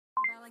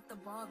like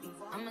the Barbie.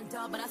 I'm a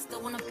doll, but I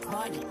still wanna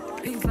party.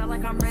 You feel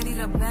like I'm ready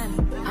to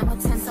bend. I'm a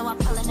 10, so I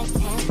pull in a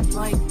can.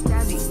 Like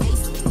Gabby,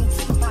 Stacy,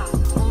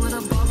 all of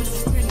the Barbies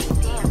is pretty.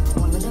 Damn,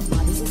 all of the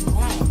Barbies is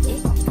bad.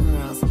 It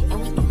girls,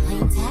 and we can play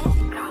tag.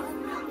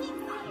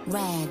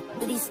 Rad,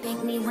 but he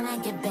spank me when I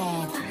get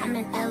bad. I'm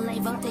in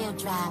LA, Rodeo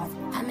Drive.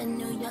 I'm in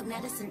New York,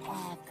 Madison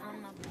Ave.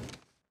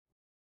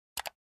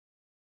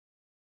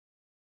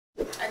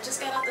 I just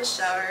got out the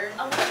shower.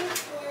 I'm waiting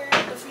for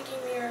the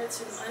freaking mirror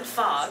to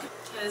unfog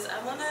because I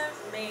want to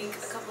make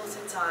a couple of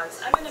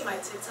TikToks. I've been in my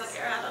TikTok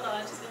era. I don't know.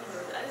 I just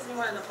been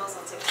wanting to post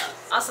on TikTok.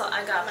 Also,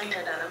 I got my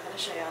hair done. I'm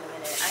gonna show you in a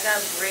minute. I got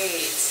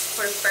braids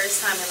for the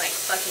first time in like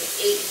fucking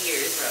 8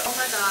 years, bro. Oh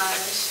my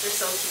gosh, they're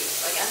so cute.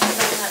 Like I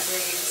haven't had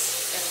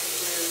braids in a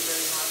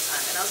really long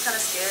time, and I was kind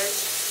of scared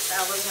that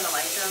I wasn't gonna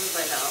like them,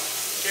 but no,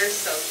 they're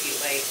so cute.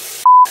 Like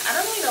I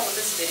don't really know what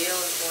this video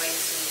is going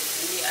to.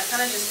 I kind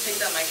of just picked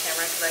up my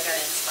camera because I got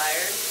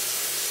inspired.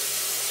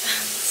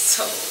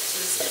 So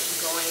just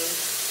going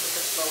with the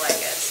flow, I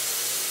guess.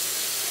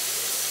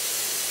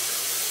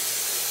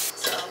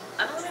 So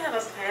I don't really have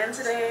a plan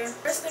today.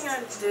 First thing I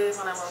did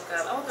when I woke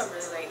up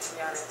really late, to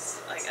be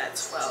honest, like at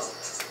 12.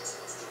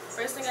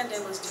 First thing I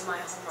did was do my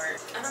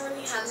homework. I don't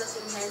really have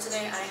nothing planned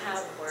today. I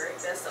have work,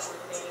 that's the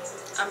only thing.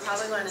 I'm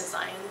probably learning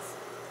science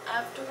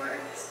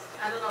afterwards.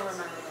 I don't know where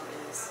my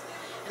room is.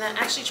 And I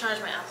actually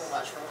charged my Apple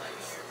Watch for once.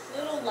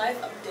 Little life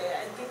update.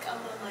 I think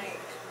I'm on like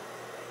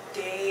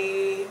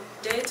day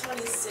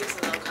 26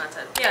 of no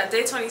content. Yeah,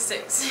 day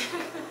 26. Cheers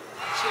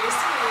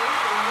to me.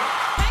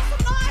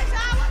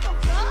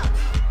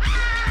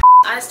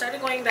 I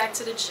started going back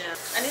to the gym.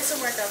 I need some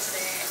workout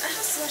today. I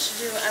have so much to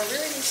do. I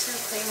really need to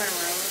clean my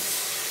room.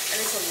 I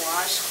need to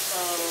wash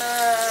clothes.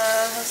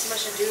 I have so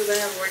much to do, but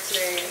I have work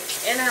today.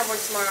 And I have work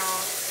tomorrow.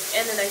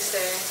 And the next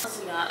day.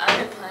 So y'all,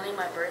 I've been planning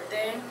my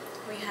birthday.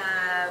 We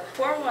have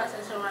 4 months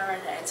until my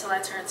birthday, until I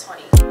turn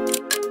 20.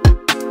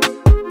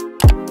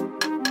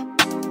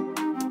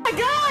 Oh my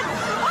god!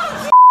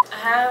 Oh, I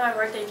have my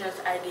birthday dress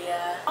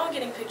idea. I'm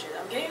getting pictures.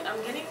 I'm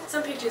getting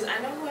some pictures. I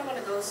know who I want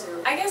to go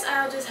to. I guess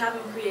I'll just have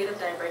them create up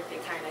that birthday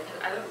kind of,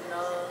 because I don't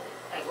know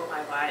like what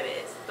my vibe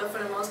is. But for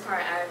the most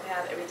part, I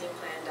have everything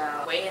planned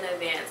out way in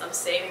advance. I'm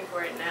saving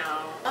for it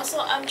now. Also,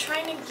 I'm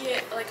trying to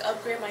get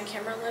upgrade my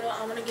camera a little.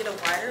 I want to get a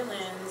wider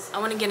lens. I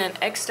want to get an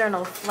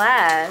external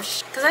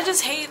flash because I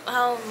just hate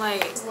how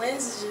like this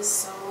lens is just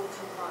so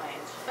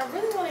confined. I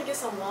really want to get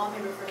some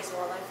wallpaper for this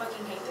wall. I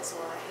fucking hate this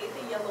wall. I hate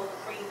the yellow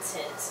green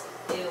tint.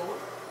 Ew.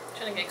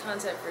 Trying to get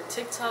content for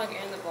TikTok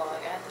and the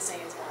vlog at the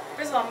same time.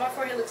 First of all, my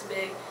forehead looks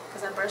big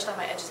because I brushed out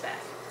my edges back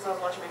because I was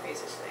washing my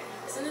face yesterday.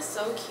 Isn't this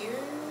so cute?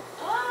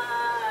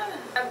 Ah!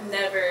 I've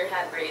never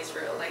had braids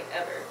for real, like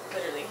ever.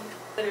 Literally.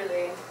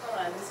 Hold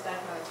on, this is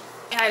back on.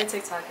 Hi to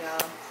TikTok,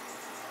 y'all.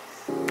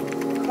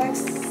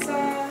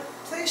 Alexa,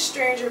 play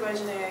Stranger by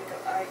Janae.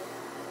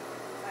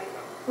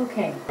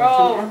 Okay.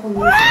 Bro.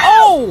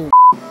 Oh!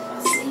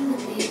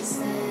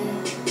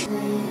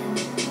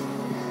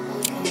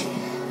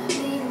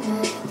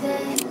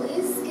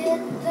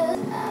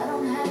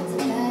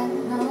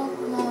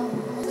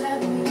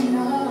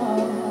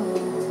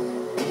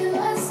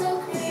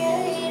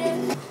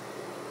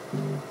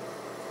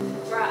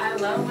 I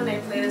love when they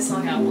play this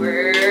song at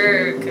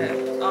work.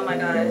 Oh my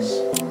gosh.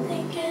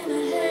 Thinking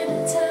ahead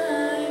of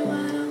time,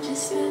 why don't you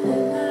spend the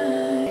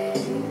night?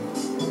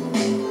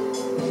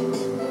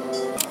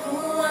 Who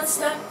wants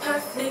that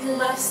perfect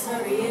love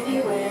story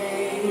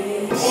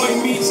anyway? Boy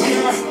meets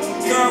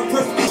girl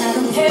perfect. I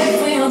don't care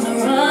if we on the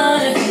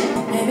run,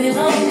 maybe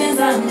long as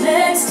I'm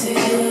next to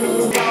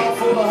you.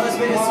 For a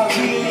husband and some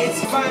kids,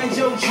 find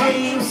your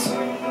dreams.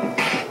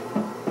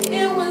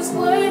 It was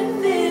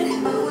worth it.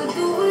 I would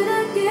do it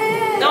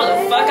again. No,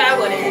 the fuck I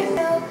wouldn't.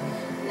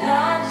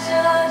 Not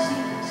judge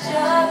each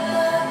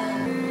other.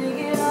 Make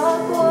it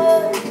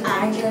awkward. I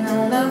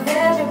cannot love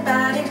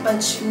everybody, but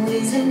you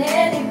isn't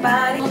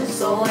anybody.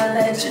 So I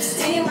let you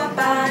see my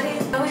body.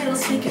 But we don't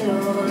speak it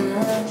all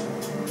up.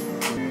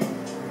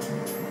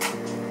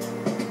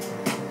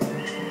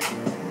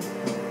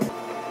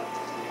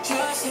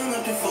 Just on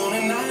the phone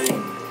tonight.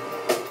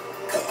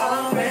 Could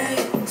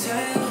already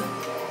tell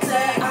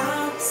that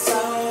I'm so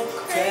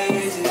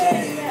crazy.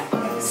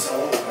 I'm so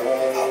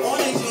crazy. I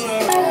wanted you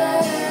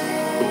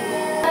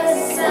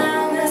to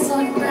sound that's on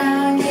the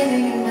ground,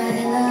 giving you my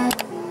love.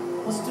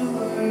 What's the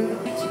word?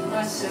 To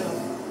myself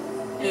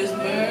is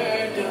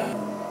murder.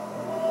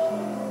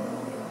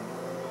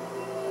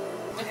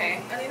 Okay,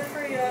 I need to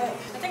hurry up.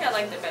 I think I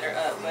liked it better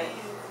up, but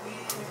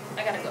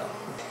I gotta go.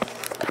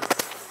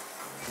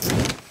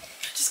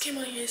 I just came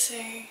on here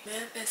saying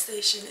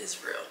manifestation is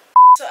real.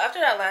 So after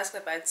that last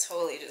clip, I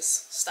totally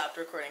just stopped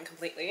recording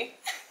completely.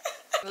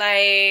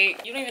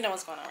 Like, you don't even know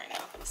what's going on right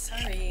now.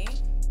 Sorry.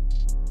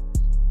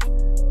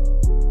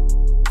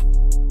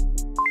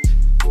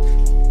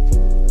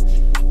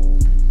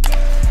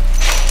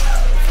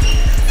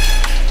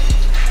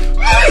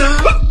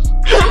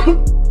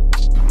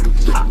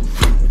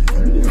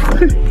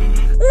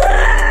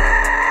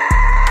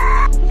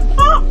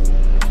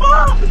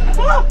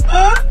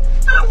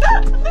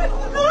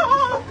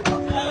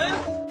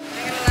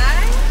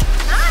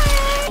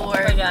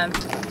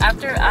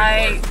 After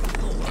I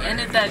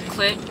ended that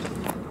clip,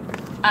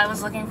 I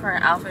was looking for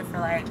an outfit for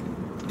like,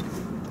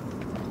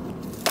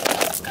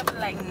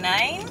 like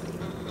 9?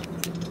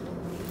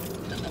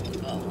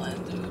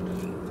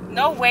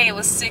 No way it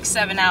was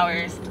 6-7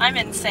 hours. I'm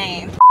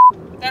insane.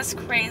 That's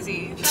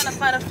crazy. I'm trying to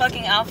find a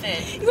fucking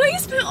outfit. Well, you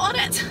spent all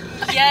that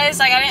time. Yes,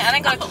 like I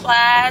didn't go to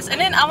class, and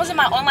then I was in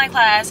my online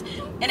class,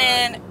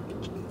 and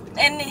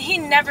he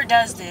never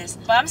does this.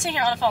 But I'm sitting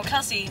here on the phone with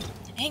Kelsey,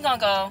 and he gonna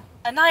go,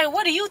 Anaya,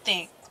 what do you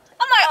think?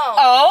 I'm like,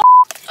 oh.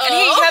 And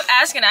he kept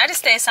asking. I just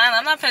stayed silent.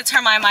 I'm not gonna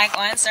turn my mic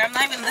on, sir. I'm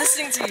not even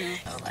listening to you.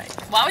 Like,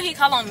 why would he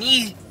call on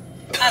me?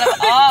 Out of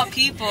all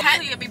people, how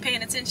do you be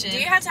paying attention? Do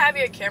you have to have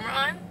your camera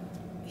on?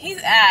 He's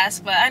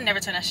asked, but I never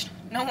turn that.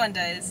 No one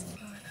does.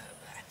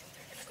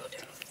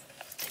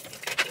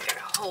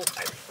 I hope,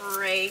 I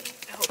pray.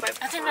 I hope, I pray.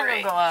 I think they're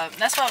gonna go up.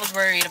 That's what I was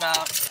worried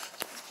about.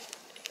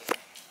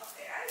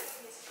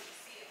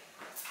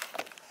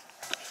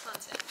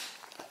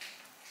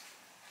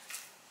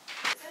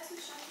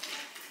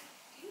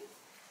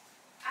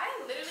 I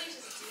literally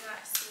just do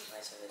not see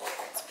much of a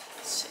difference with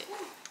this shit.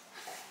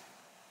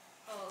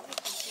 Oh, let me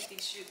keep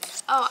these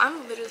shoes. Oh,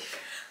 I'm literally.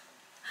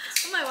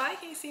 I'm like, why I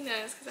can't see none?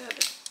 It's because I have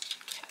the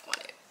cap on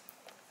it.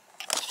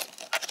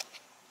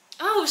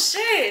 Oh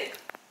shit!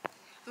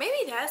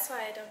 Maybe that's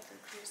why I don't do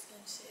clear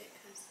skin shit.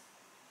 Cause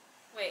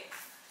Wait.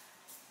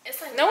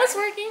 it's like No, it's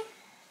working.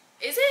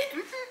 Is it?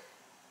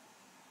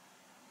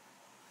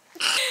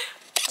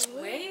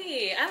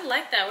 Wait, I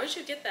like that. Where'd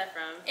you get that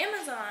from?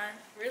 Amazon.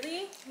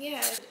 Really?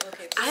 Yeah.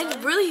 Okay. I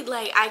really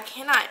like. I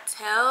cannot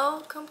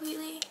tell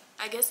completely.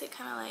 I guess it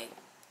kind of like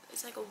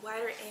it's like a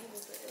wider angle.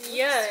 But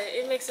Yeah,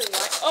 it makes it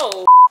like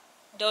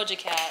Doja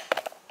Cat.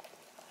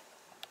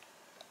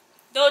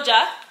 Doja.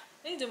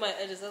 I need to do my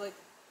edges. I look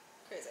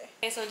crazy.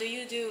 Okay, so do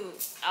you do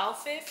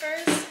outfit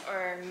first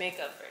or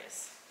makeup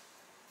first,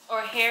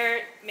 or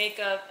hair,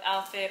 makeup,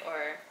 outfit,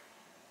 or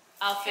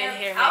outfit,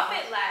 hair, makeup?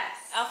 Outfit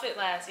last. Outfit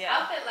last. Yeah.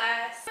 Outfit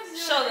last.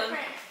 Show them.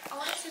 I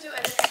wanted to do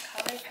a different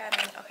color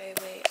pattern. Okay,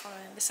 wait, hold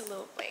on. This is a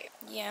little wait.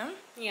 Yeah.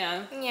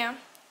 Yeah. Yeah.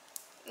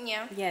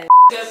 Yeah. Yeah.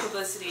 Good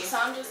publicity. So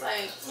I'm just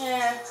like,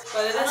 yeah.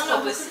 But it I is don't know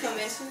who publicity. could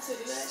convince me to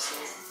do that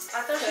shit.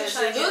 I thought you were Because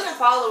trying to you're losing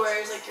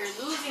followers, like you're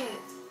losing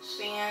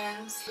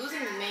fans,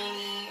 losing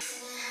many.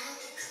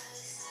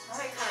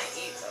 That kind of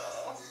eat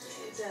though.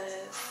 It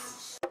does.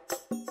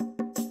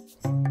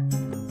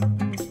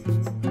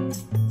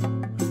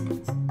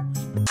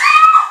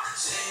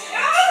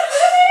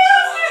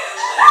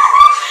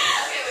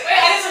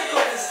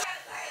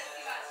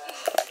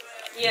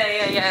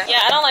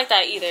 Yeah, I don't like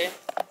that either.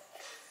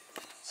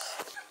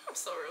 I'm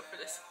so real for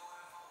this.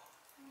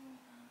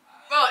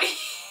 Bro,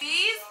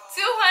 these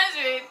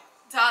 $200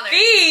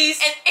 Fees.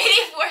 and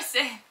 84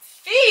 cents.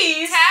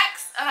 Fees.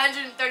 Tax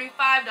 $135.97.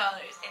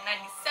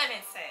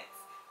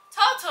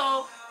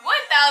 Total $1,663.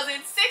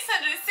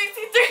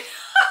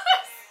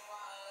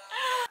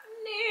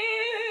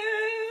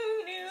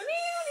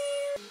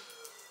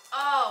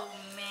 Oh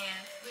man,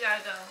 we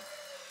gotta go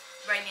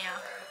right now.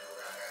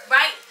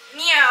 Right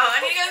now.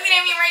 I need to go see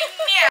that right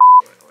now.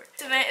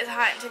 This event is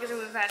hot and tickets are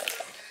moving fast.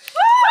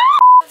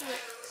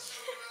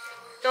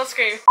 Don't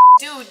scream.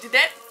 Dude, did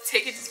that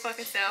ticket just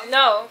fucking sell?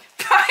 No.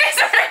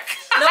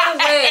 No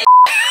way.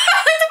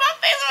 Look at my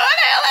face. What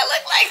the hell I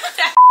look like?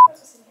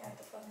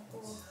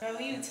 Girl,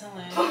 who you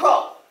telling?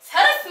 Bro,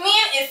 tell this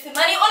man it's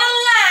money on the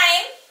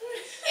line.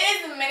 It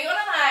is money on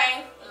the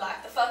line. Lock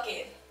the fuck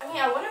in. I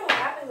mean, I wonder what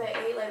happens at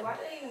 8. Like, why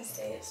do they even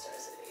stay at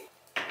stores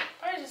at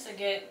 8? Or just to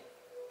get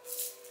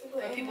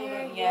People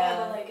there, go, yeah.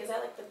 but like, is that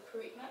like the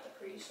not the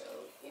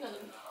pre-show, you know, the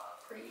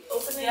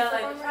pre-opening? yeah,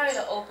 like probably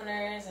the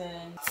openers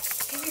and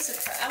maybe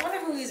surprise. I wonder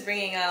who he's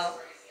bringing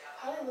out.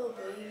 Probably Little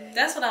Baby.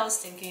 That's what I was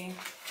thinking.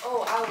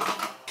 Oh, I was.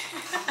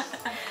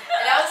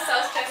 And I was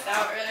so stressed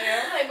out earlier.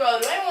 I'm like, bro,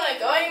 do I even want to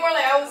go anymore?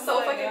 Like, I was so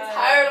fucking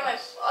tired. I'm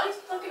like, all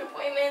these fucking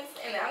appointments,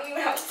 and I don't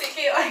even have a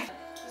ticket. Like,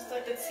 just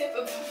like the tip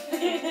of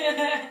the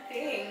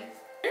thing.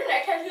 Your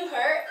neck tattoo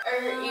hurt? Or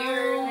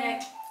your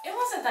neck? It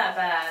wasn't that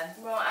bad.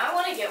 Bro, I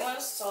want to get one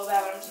so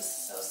bad, but I'm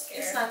just so scared.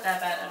 It's not that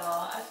bad at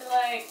all. I feel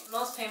like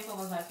most painful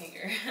was my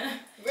finger.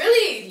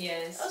 Really?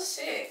 Yes. Oh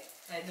shit.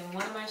 Like the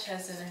one on my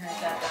chest didn't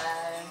hurt that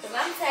bad. Cause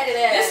I'm tatted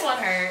up. This one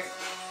hurt.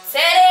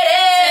 Tatted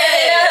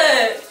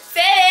up.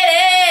 Tatted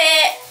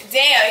up.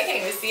 Damn, you can't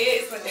even see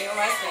it. It's the thing on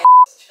my skin.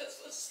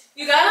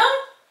 You got him?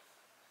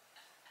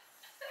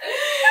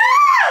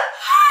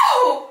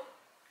 Oh!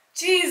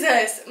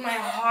 Jesus, my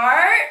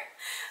heart.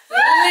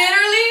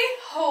 Literally,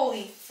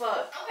 holy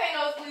fuck. Okay,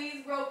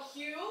 nosebleeds, bro,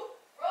 cute.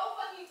 Bro,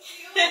 fucking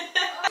cute. Yeah.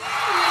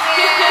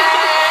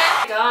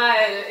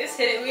 God, it's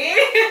hitting me.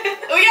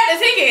 We got the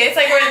ticket. It's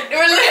like we're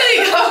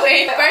literally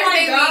going. First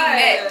thing we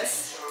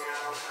next.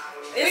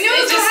 We knew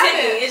it was gonna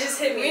happen. It just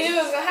hit me. We knew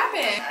it was gonna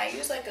happen. I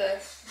use like a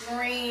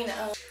green.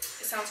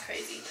 It sounds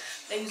crazy.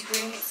 I use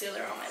green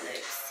concealer on my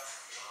lips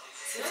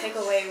to take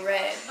away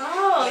red.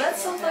 Oh,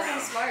 that's so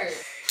fucking smart.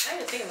 I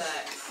didn't think of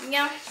that.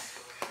 Yeah.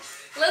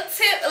 A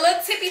little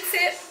tippy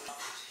tip.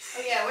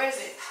 Oh yeah, where is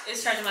it?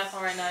 It's charging my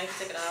phone right now. You can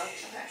take it off.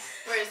 Okay.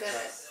 Where is that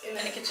at? In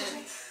the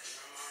kitchen.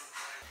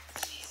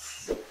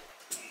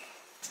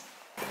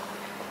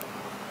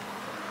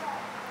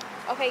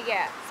 Okay,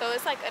 yeah. So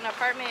it's like an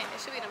apartment.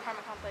 It should be an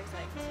apartment complex,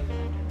 like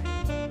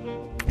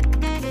 2.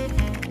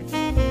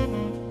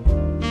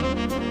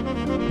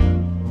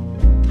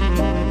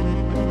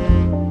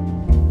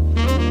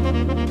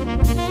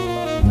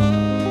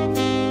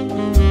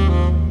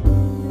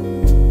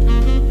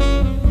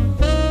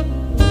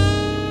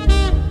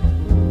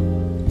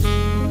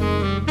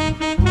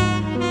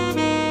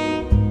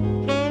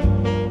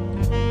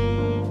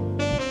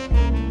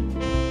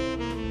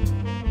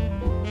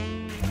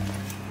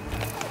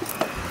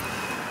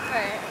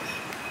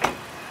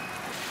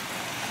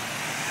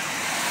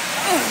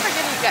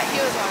 Got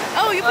heels on.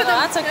 Oh, you put them.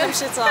 I took them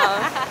shits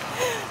off.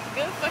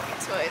 Good fucking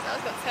choice. I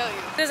was gonna tell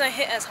you. It doesn't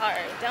hit as hard.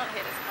 Don't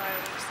hit as hard.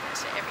 We just that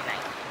shit every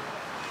night.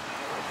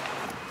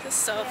 This is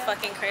so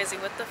fucking crazy.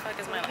 What the fuck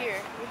is my life?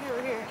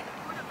 We're here.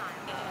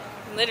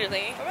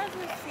 Literally. We're about to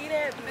see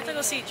that. We have to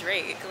go see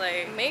Drake.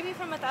 Like, maybe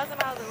from 1,000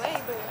 miles away,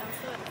 but I'm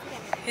still gonna see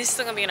him. he's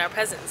still gonna be in our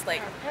presence.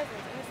 Like,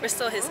 we're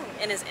still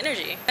in his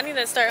energy. I need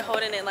to start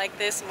holding it like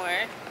this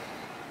more.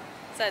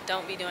 So I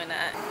don't be doing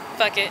that.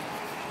 Fuck it.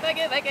 Fuck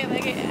it.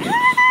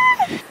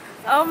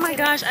 Oh my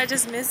gosh, I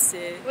just missed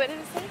it. What did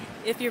it say?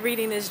 If you're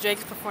reading this,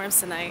 Drake performs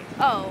tonight.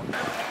 Oh.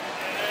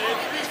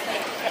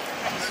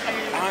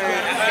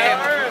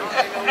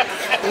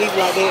 Leave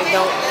like that,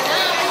 don't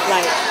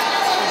like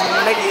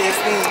make it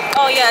extend.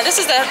 Oh yeah,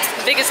 this is the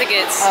biggest it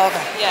gets. Oh,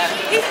 okay. Yeah.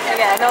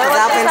 Yeah, no, I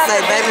was gonna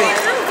say, baby,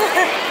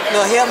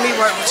 no, help me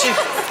work with you.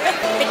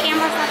 The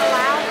camera's not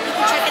allowed. You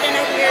can check it in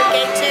over here at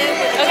gate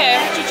 2. Okay.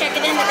 Once you check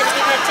it in, they're going to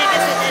give you a ticket,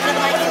 so at the end of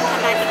the night you can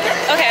come back and get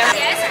it. Okay.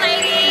 Yes,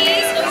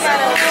 ladies.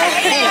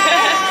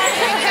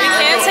 We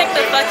can't take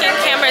the fucking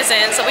cameras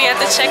in, so we have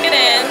to check it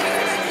in.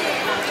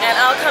 And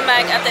I'll come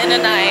back at the end of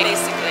the night,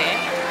 basically.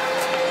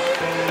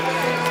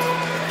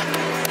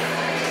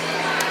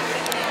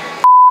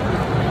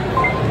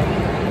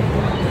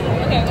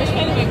 Okay, which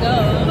way do we go?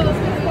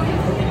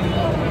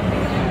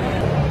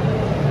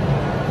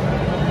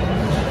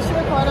 You should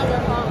record on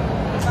your phone.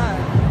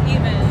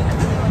 Even.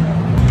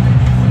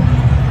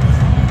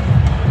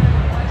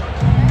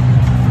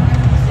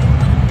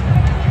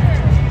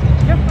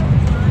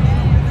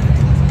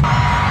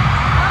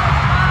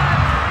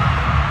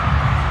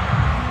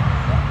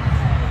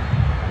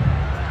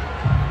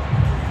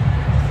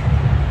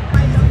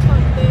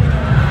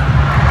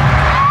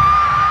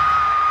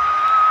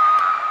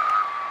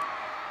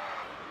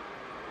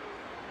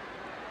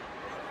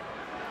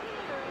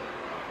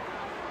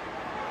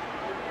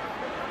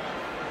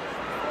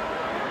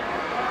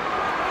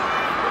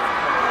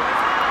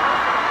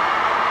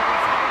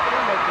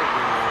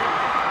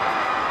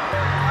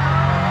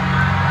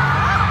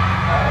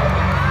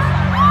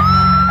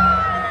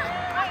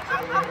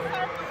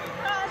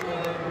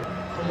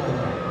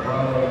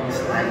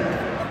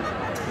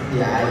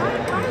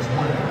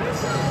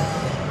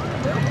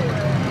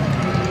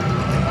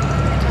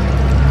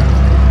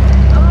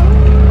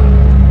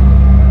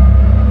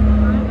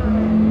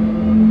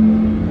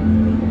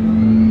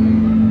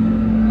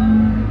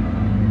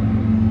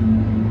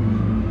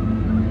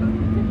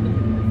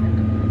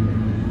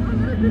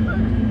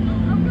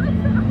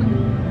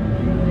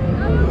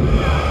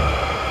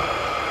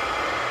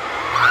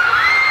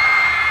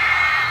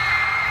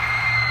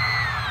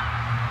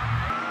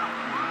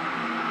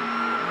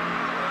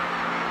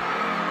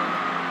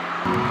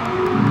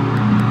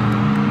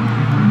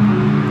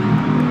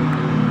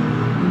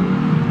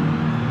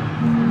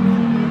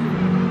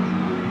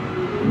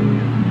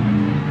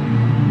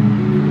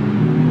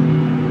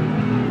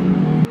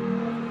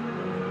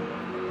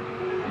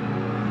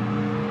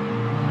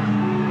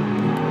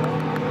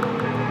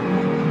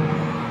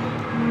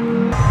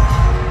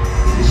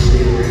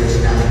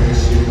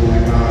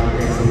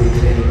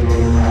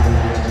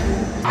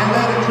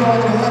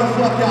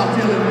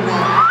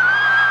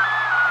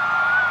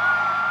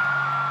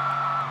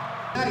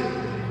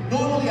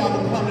 Normally I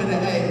would come to the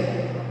A.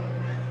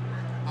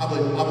 I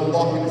would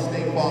walk in the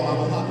State Farm, I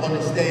would hop on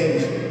the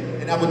stage,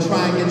 and I would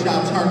try and get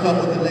y'all turned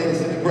up with the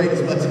latest and the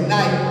greatest. But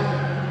tonight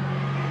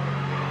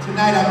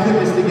I put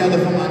this together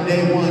for my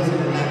day ones in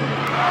Atlanta.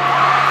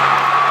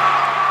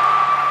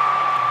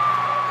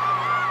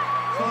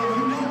 So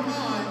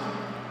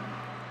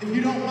if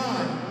you don't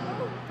mind,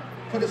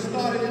 for the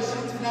start of this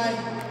shit tonight,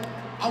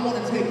 I want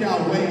to take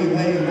y'all way.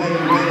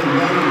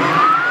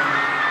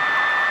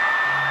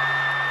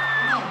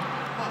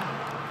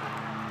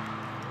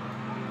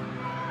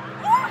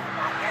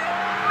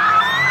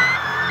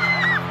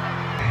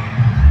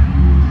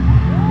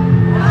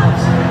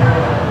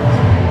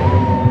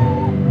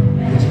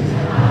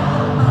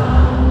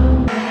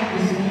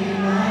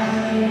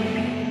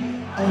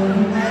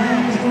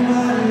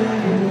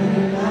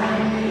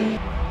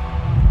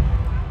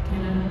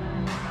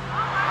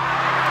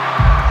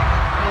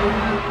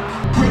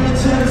 Bring it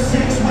to the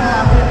 6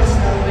 mile,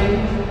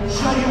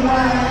 show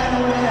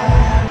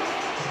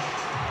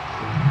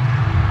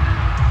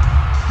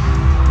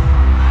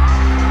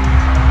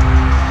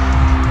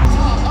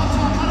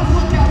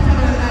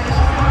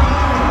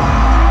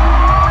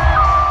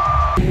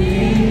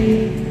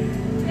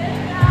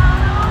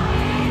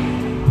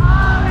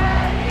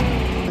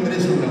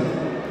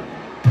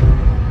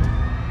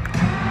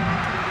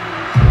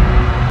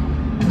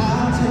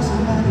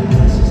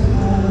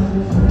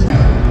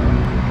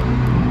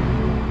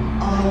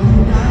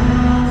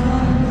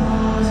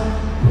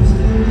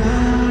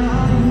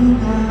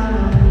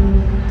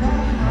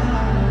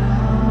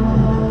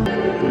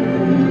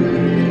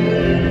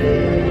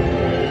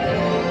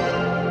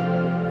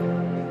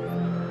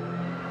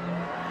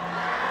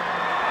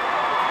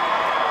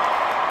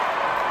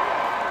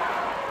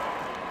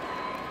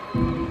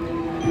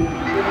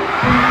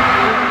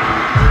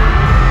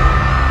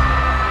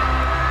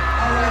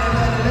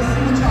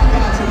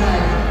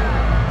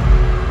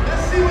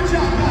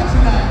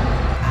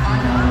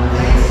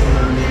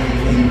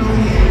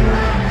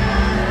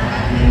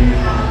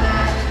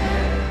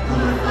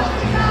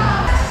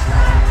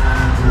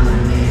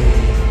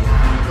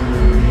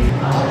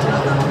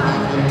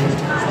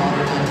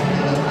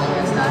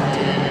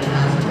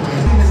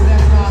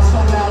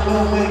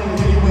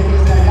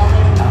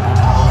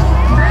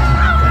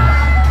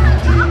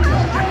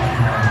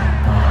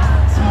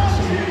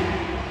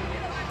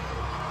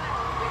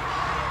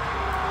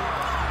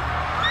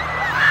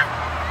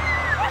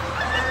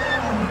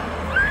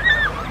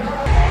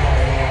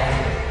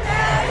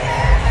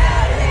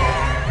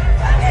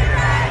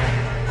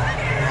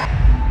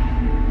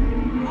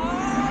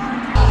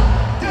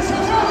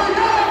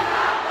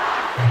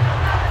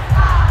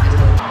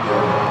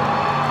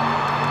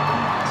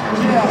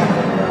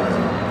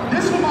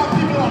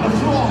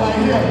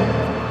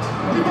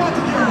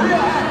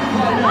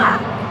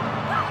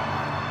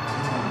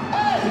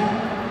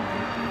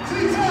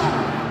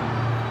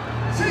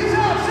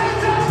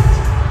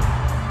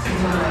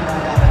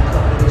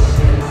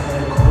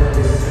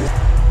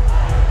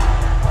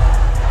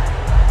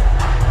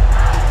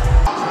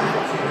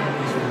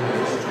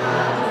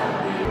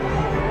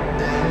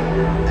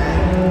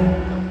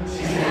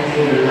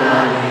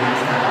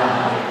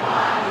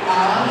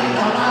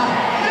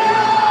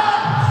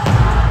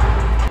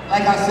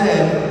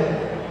said,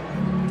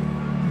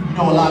 you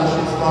know, a lot of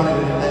shit started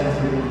in Atlanta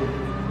for me.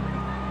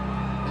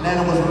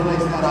 Atlanta was a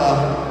place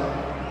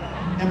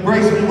that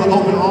embraced me with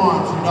open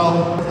arms, you know.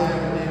 The first time I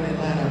ever been in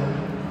Atlanta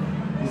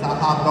was I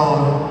hopped on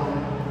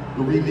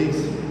the remix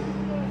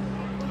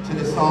to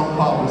this song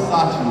called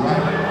Versace,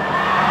 right?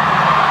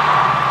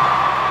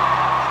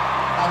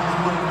 I just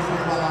wanted to say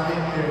while I'm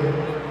in here,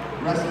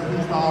 rest in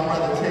peace to our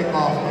brother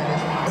Takeoff, man.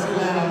 That's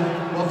my Atlanta.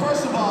 Well,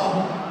 first of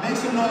all, make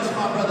some noise for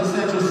my brother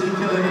Central C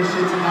killing this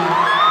shit tonight.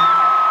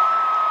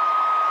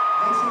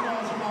 Make some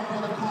noise for my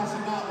brother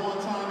Consummate one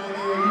time in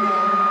here, you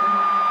know.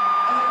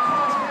 And of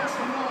course, make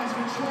some noise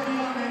for Trey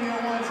Young in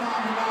here one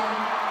time tonight.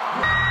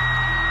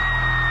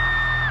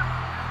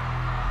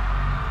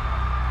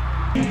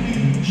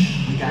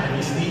 We gotta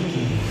be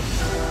sneaky.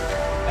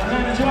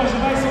 Atlanta, Georgia,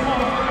 make some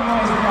motherfucking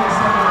noise for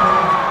yourself.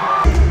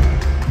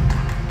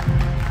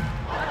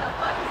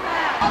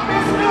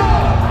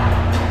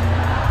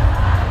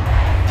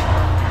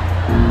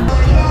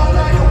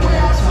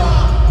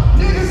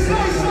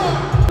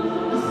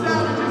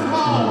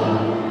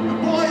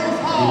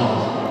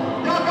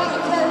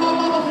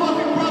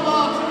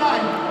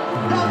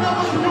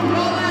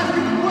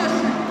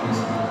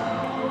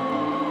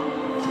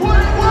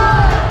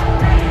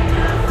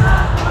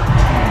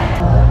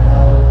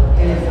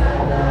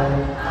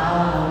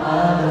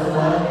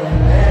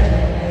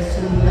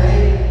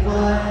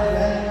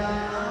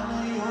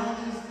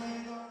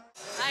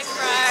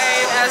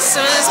 As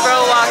soon as bro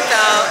walked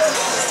out.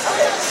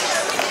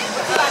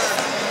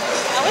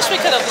 I wish we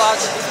could have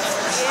vlogged it.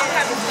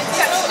 I just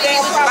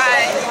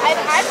realized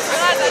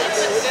I didn't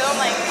put film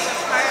like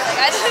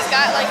I just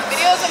got like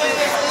videos of my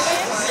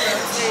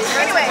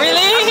anyway.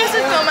 Really? I'm just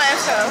to film my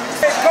show.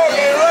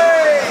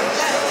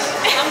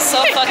 I'm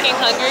so fucking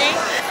hungry.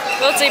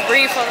 We'll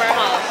debrief when we're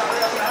home.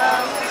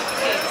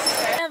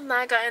 I have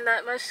not gotten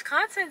that much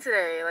content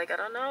today. Like, I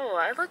don't know.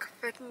 I look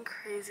freaking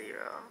crazy,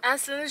 bro.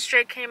 As soon as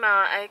Drake came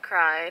out, I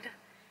cried.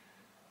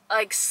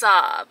 Like,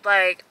 sobbed.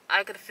 Like,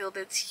 I could feel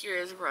the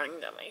tears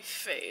running down my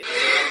face.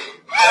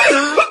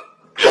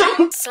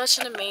 Such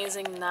an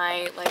amazing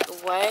night. Like,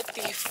 what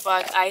the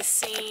fuck I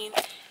seen.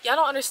 Y'all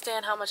don't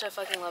understand how much I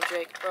fucking love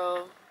Drake,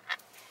 bro.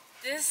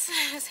 This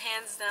is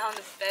hands down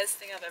the best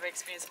thing I've ever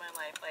experienced in my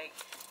life. Like,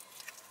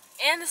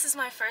 and this is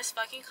my first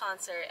fucking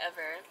concert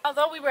ever.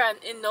 Although we were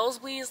in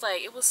nosebleeds,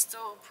 like, it was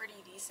still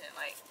pretty decent.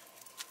 Like,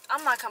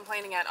 I'm not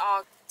complaining at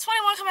all.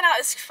 21 coming out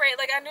is great.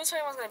 Like, I knew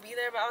 21 was gonna be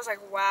there, but I was like,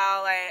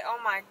 wow, like, oh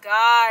my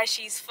gosh,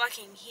 she's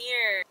fucking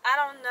here. I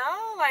don't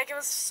know, like, it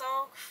was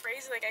so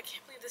crazy. Like, I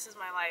can't believe this is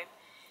my life.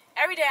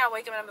 Every day I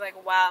wake up and I'm like,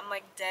 wow, I'm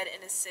like dead in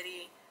the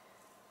city.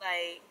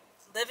 Like,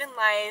 living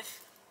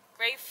life,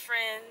 great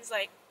friends,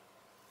 like,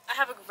 I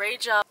have a great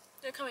job.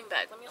 They're coming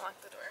back. Let me lock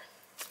the door.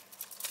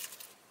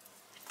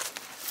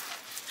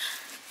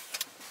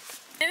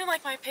 They didn't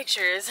like my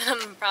pictures, and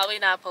I'm probably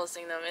not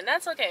posting them, and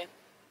that's okay.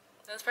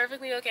 That's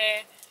perfectly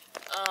okay.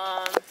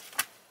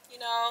 You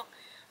know,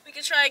 we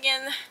could try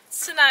again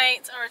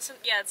tonight, or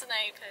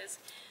tonight, because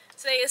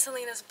today is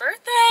Selena's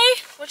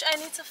birthday, which I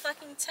need to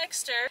fucking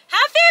text her.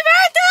 Happy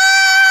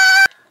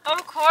birthday!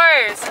 Of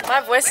course.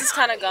 My voice is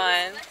kind of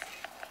gone.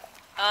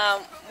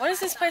 What is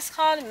this place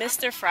called?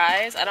 Mr.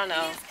 Fries? I don't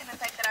know.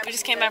 We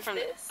just came back from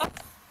this. Oh.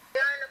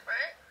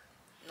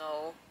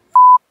 No.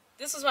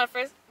 This was my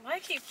first. Why I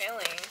keep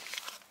failing?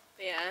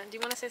 But yeah. Do you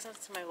want to say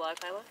something to my vlog,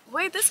 Kyla?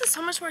 Wait, this is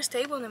so much more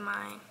stable than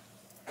mine.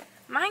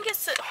 Mine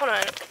gets to, hold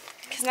on,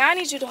 because now I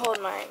need you to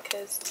hold mine,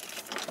 because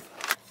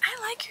I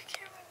like your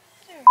camera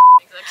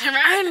better.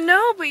 I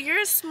know, but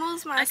yours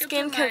smooths my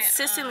skin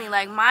consistently.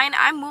 Like mine,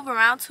 I move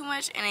around too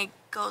much and it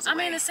goes away. I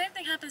mean, the same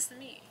thing happens to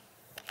me.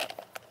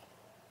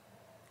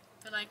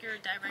 But like, you're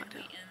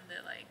directly in the,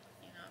 like,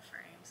 you know,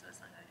 frame, so it's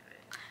not gonna do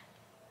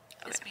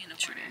it. It's being a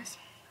corner.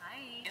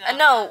 Hi.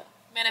 No,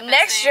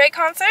 next Drake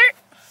concert,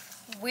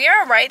 we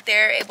are right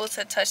there able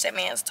to touch that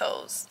man's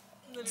toes.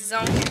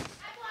 Zone.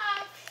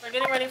 We're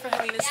getting ready for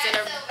Helena's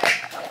dinner.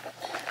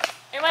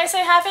 Everybody say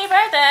happy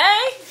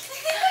birthday!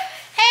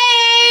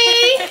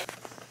 Hey!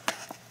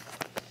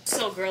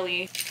 So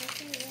girly.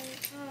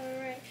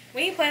 Alright.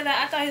 When he played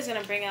that, I thought he was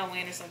gonna bring out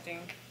Wayne or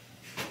something.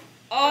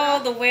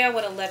 Oh, the way I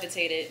would have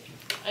levitated.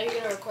 Are you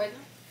gonna record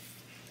them?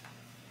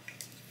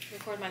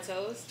 Record my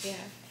toes? Yeah.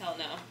 Hell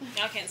no.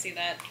 Y'all can't see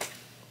that.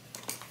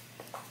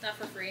 Not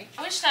for free.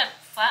 I wish that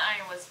flat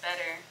iron was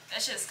better.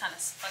 That shit kind of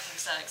fucking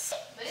sucks.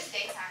 But it's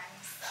daytime,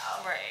 so.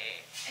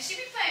 Right. And she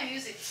be playing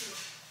music too.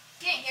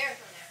 Can't hear it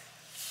from there.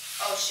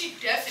 Oh, she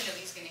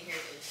definitely is gonna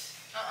hear this.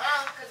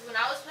 Because when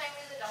I was playing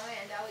music, I went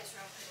in Dallas'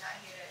 room, could not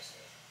hear that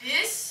shit.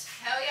 This?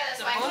 Hell yeah,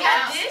 that's The why I book? came You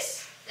out. had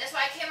this? That's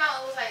why I came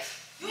out and was like,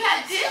 You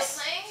had still this?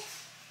 playing?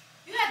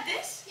 You had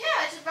this?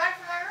 Yeah, I just brought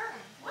it from my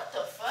room. What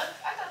the fuck?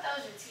 I thought that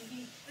was your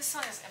TV. This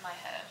song is in my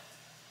head.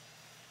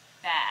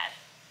 Bad.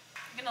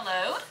 I'm gonna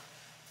load.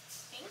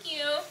 Thank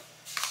you.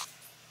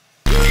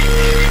 Bro,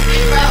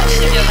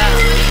 She feel loud.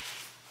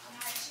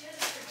 she has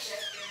a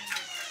projector in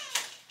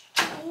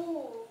her.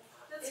 Ooh,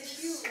 that's It's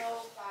cute.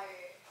 so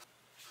fire.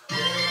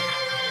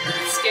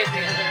 It scared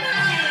me.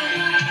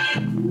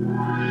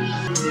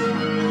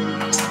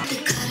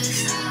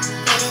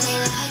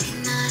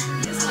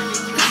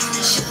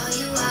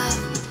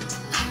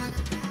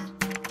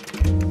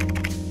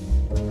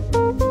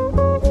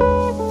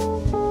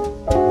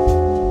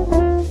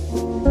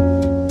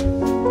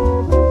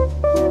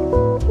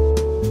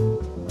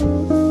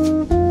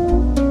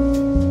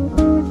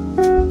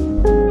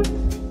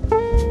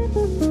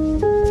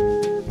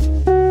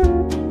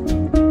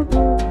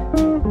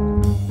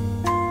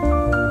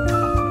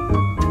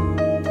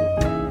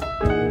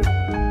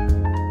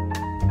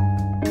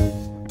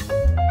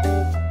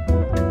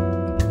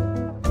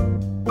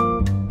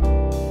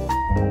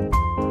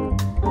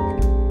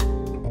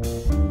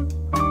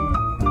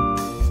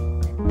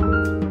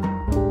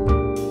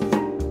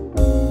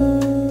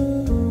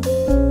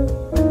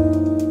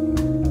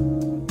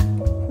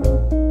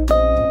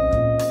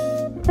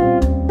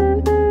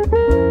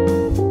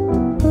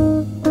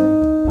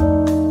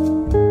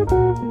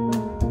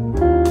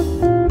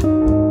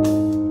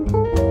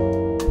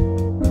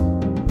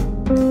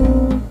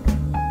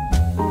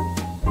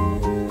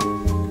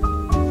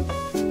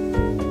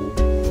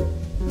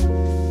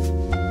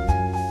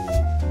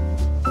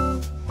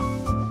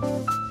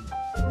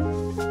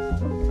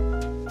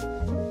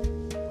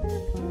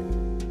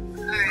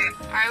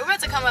 we're about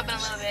to come up in a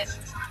little bit.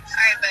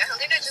 Alright, but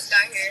Helena just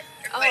got here.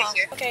 Everybody's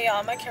here. Okay,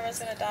 y'all, my camera's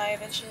gonna die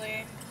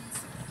eventually.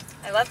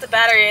 I left the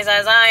batteries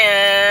as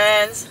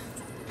irons.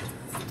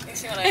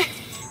 Makes me wanna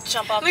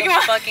jump off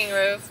the fucking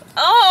roof.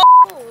 Oh!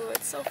 Ooh,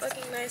 it's so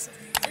fucking nice.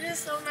 It is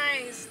so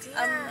nice.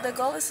 Yeah. The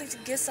goal is to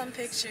get some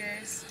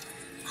pictures.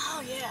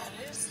 Oh yeah,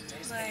 there's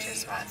like picture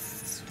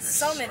spots.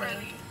 So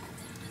many.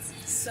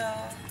 So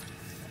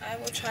I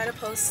will try to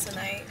post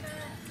tonight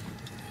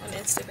on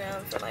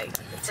Instagram for like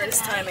the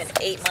first time in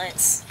 8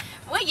 months.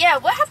 What? Yeah.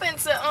 What happened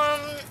to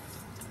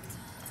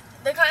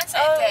the content?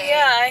 Oh day?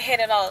 yeah, I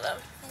hated all of them.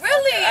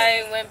 Really?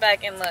 I went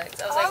back and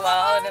looked. I was like,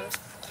 wow, all of them.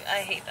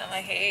 I hate them.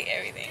 I hate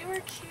everything. They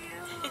were cute.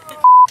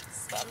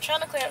 But I'm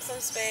trying to clear up some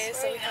space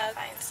so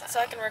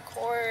I can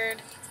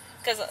record.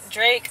 Because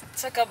Drake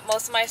took up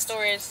most of my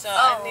storage, so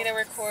I need to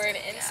record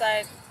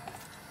inside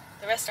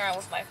the restaurant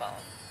with my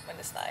phone when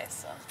this dies.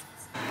 So.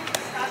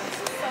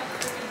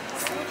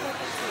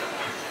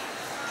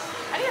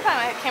 I need to find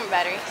my camera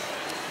battery.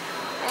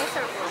 It's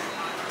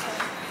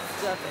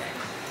up there.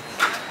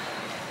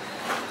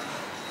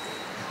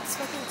 It's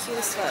fucking cute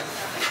as fuck.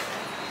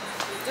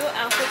 Do an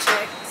outfit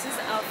check. This is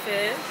the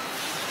outfit.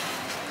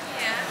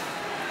 Yeah.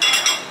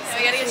 So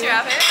we gotta get your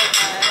outfit?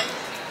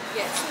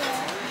 Yes.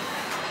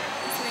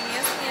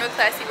 Real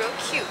classy, real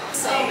cute.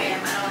 So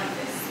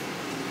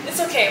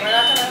it's okay. We're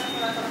not gonna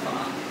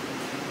fall.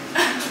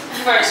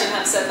 Probably shouldn't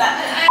have said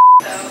that.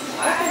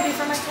 Why could be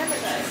for my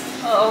camera guys?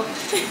 Oh.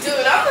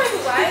 Dude, I'm like,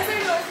 why is there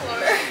no floor?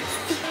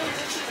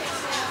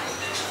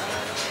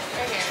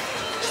 Right here.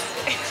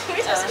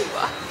 We just keep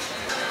walking.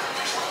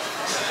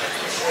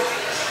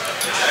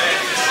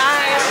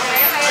 Hi.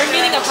 We're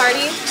meeting a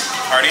party.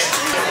 Party?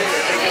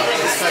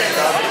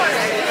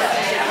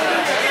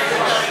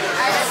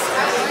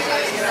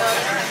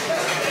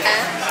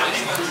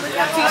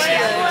 How cute she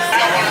looks.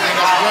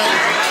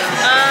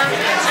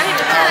 I need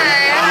to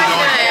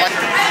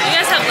You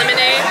guys have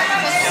lemonade?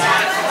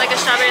 Like a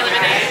strawberry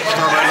lemonade?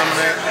 Strawberry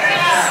lemonade.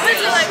 I'm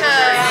gonna do like a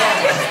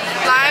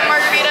lime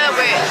margarita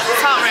with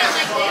salt rim.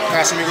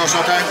 Casamigo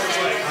saute?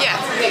 Yeah,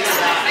 please.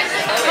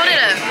 Hold it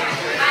up.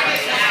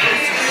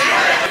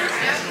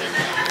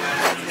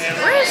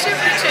 Where is your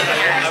picture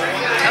here?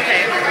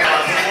 Okay.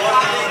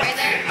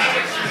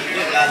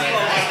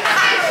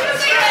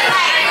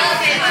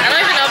 I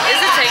don't even know.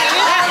 Is it taking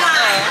it?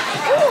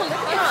 Oh,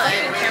 look on.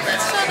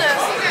 Let's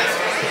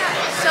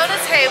show the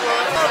table.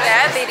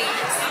 Bad ladies.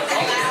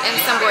 And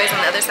some boys on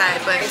the other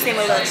side, but they seem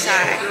a little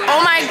shy.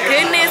 Oh my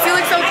goodness, you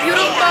look so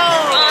beautiful.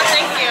 Oh,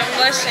 thank you. I'm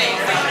blushing.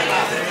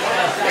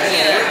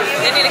 Yeah,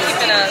 they need to keep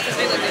it up because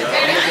we look good.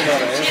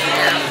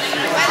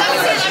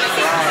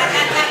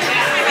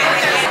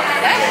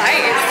 That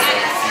light is...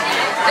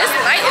 This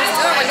light is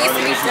doing what needs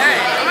to be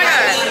done. Oh my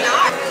god.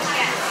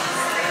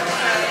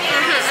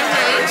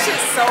 This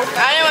is so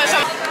fun. I didn't want to show...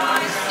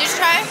 Did you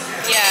try?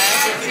 Yeah.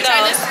 You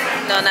tried this?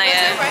 No, not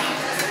yet.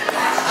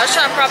 I was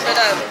trying to prop it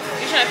up.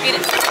 You trying to feed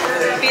it?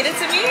 Feed it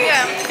to me?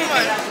 Yeah, come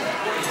on.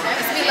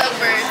 We love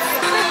birds.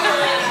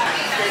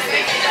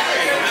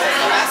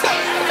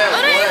 Oh,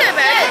 no, you did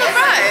bad. Look at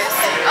fries.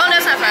 Oh,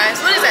 that's not fries.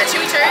 What is that?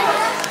 Chewy cherry?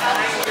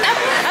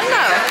 I don't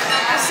know.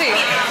 Let's see.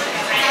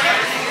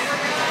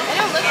 They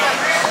don't look like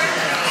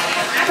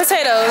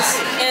Potatoes.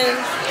 And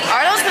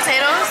are those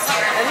potatoes?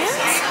 onions?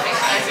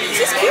 This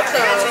is cute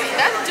though.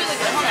 That do look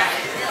good. Hold on.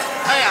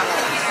 Oh yeah.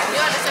 You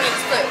understand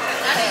this clip.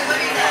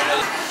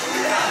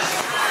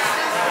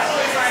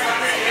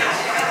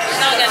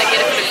 Now I gotta get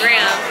it for the gram.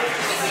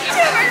 You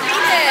should have eat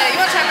it. You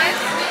want to try mine?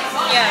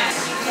 Yeah.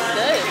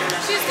 Good.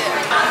 She's good.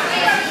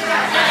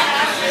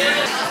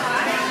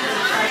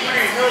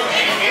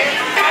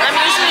 I'm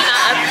usually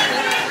not a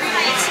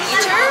peach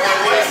eater,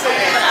 but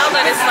I'll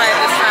let it slide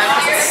this time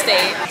because it's a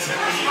steak.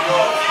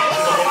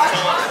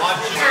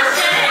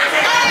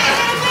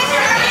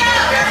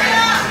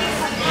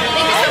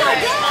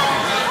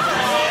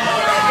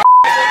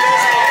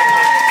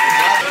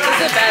 Is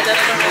it bad that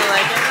I don't really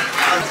like it?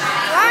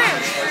 Why? I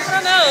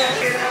don't know.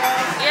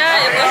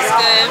 Yeah, it looks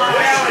good.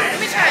 Let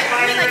me try it.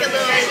 Give me like a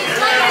little slice.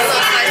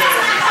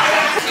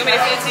 You want me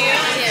to feed it to you?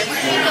 Yeah.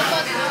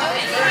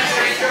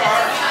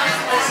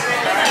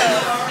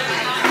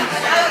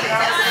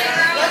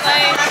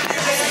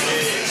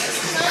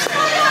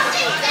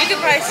 You can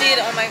probably see it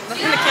on the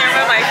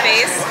camera, my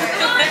face. I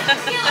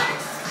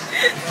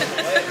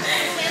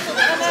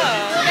don't know.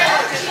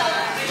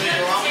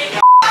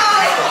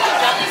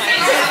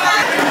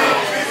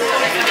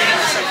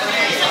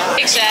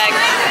 Big Shaq.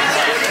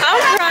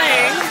 I'm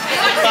crying.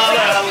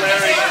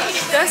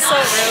 That's so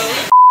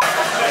rude.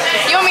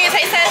 You want me to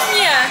taste test?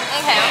 Yeah.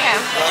 Okay, okay.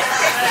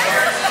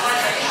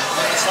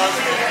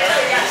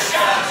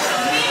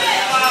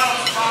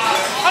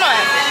 Hold on.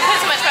 Put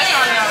too much pressure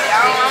on me already. I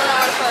don't know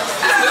what to put.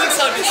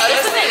 Oh,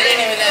 this isn't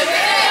even that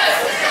bad.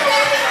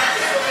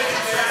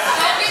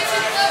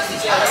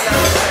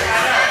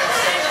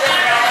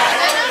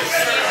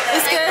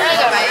 It's good.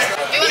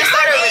 You want to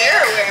start over there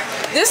or where?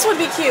 This would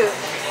be cute.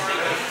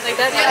 Like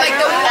that. Yeah, like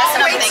that's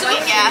the way too.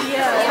 Yeah.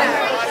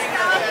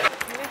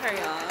 Let me hurry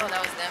on. Oh,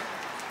 that was them.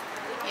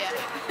 Yeah.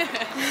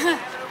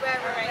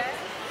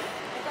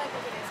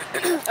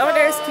 Over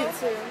there is cute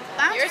too.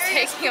 You're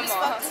taking them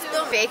off.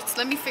 Still baked.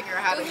 Let me figure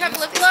out how to have use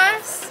lip this.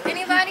 gloss?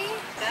 Anybody?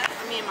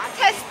 I mean, my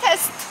Test.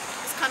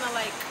 it's kind of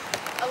like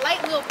a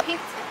light little pink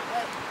tint,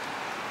 but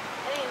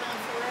it ain't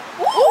nothing for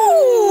real.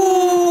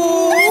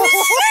 Ooh!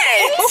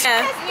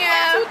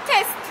 Yeah.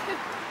 Test.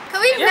 Can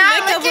we Your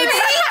not makeup look at looks. me?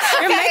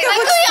 Your Okay, makeup like,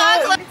 looks we all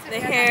so. look- The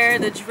hair,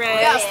 the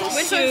dress, the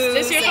Which shoes.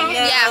 This your phone?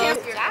 Yeah.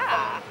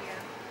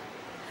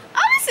 Oh,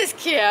 this is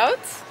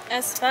cute.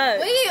 As fuck.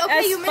 Wait, okay,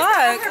 As you missed fuck.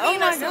 out on her Oh being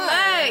my a god.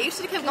 celeb. You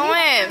should have kept going.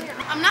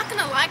 Going. I'm not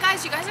gonna lie,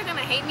 guys. You guys are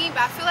gonna hate me,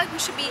 but I feel like we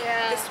should be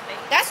this way.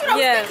 That's what I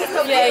was Yeah.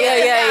 thinking.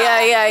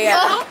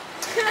 Yeah.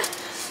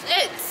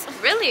 It's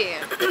Really?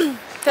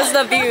 Cause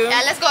the view.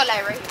 yeah. Let's go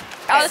live right here.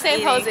 All the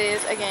same Eating.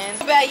 poses again.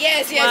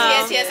 Yes. Wow.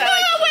 I like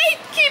Oh, wait.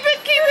 Keep it.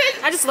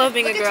 I just love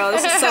being a girl.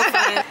 This is so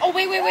fun. Oh,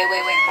 wait.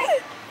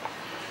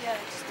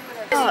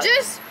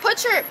 Just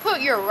put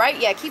your right.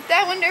 Yeah, keep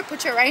that one there.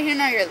 Put your right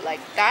hand on your like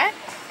that,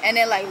 and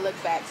then like look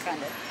back,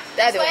 kind of.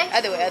 The other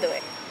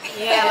way.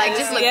 Yeah, like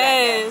just look back.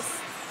 Yes.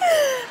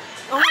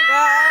 Oh my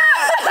god.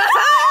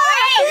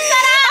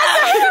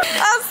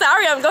 I'm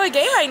sorry, I'm going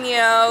gay right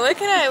now. What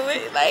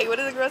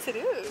is a girl to do?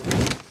 I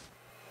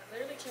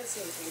literally can't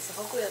see anything, so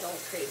hopefully I don't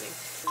look crazy.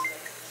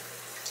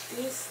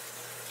 These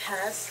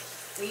past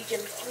week,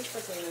 and I'm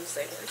supposed to even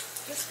say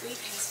this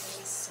week has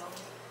been so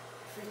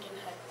freaking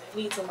hectic.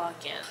 We need to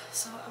lock in.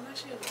 So I'm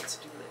actually going to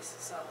do this.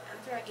 So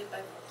after I get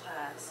back from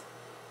class,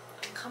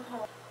 I'll come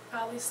home,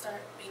 probably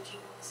start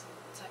making some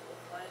type of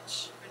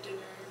lunch for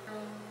dinner.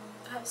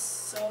 I have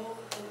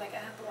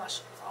I have to wash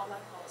all my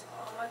clothes.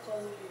 All my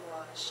clothes will be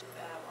washed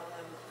while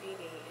I'm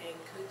cleaning and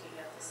cooking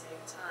at the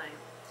same time.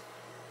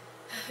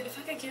 If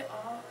I could get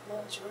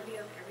majority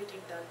of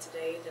everything done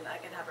today, then I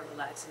can have a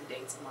relaxing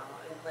day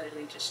tomorrow and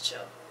literally just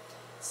chill.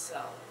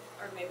 So,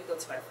 or maybe go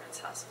to my friend's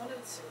house. One of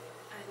the two.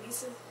 I need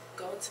to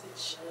go to the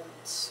gym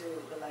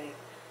too, but like,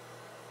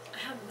 I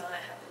have not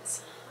had the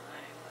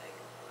time. Like,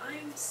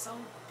 I'm so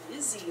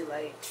busy.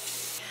 Like,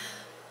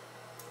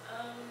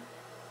 I'm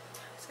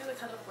just gonna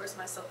kind of force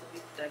myself to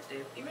be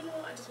productive, even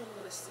though I just want to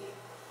go to sleep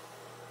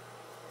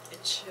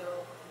and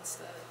chill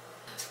instead.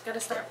 Gotta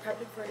start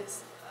prepping for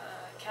this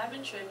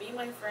cabin trip. Me and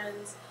my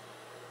friends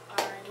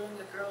are doing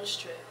a girls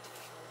trip.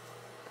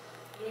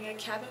 Doing a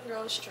cabin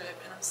girls trip,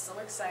 and I'm so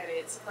excited.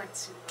 It's in like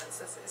 2 months.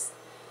 This is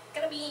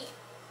gonna be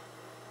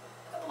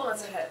a couple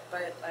months ahead,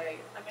 but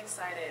like I'm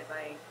excited.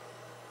 Like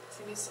it's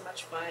gonna be so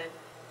much fun.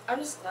 I'm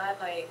just glad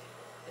like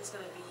it's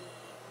gonna be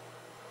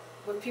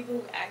with people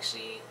who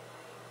actually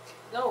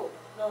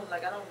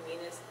like I don't mean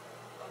this.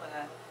 Oh my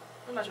god,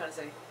 what am I trying to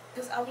say?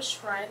 Because I was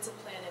trying to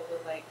plan it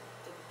with like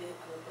the big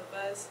group of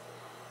us,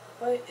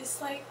 but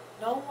it's like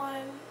no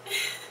one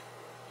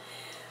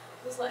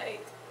was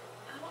like,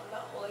 I don't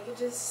know, like it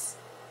just,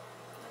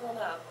 I don't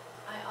know.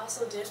 I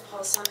also did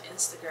post on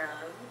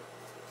Instagram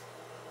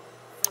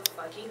for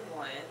fucking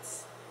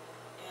once,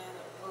 and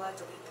will I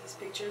delete these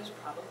pictures?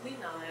 Probably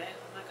not.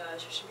 Oh my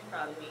gosh, you should be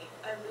proud of me.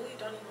 I really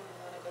don't even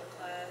want to go to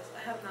class. I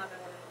have not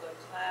been wanting to go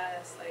to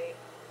class. Like,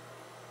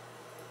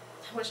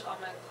 I wish all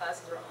my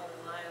classes were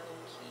online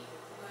low key.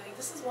 Like,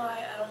 this is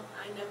why I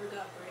never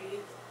got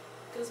braids.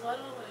 Because why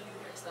don't I want a new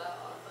hairstyle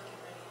all fucking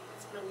ready?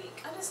 It's been a week.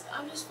 I'm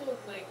just feel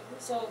like,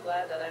 I'm so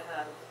glad that I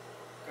have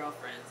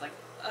girlfriends, like,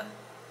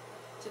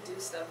 to do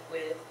stuff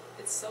with.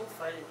 It's so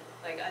fun.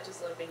 Like, I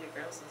just love being a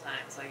girl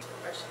sometimes. Like,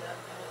 brushing up.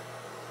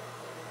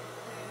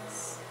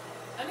 Please.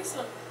 I need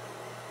some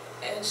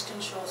edge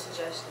control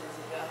suggestions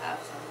if y'all have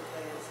some,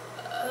 because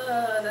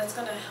that's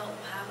gonna help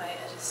have my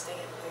edges stay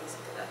in place.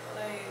 Because I feel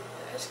like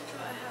the edge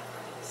control I have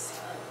fucking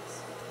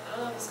sucks. I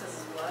don't know if it's because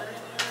it's water in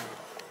there.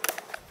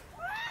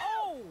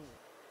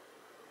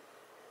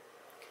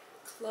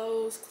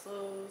 Clothes,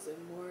 and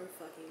more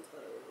fucking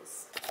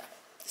clothes.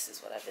 This is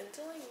what I've been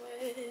dealing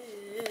with.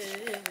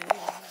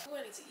 Ooh,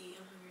 I need to eat.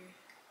 I'm hungry.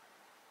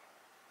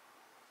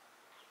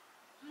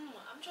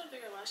 I'm trying to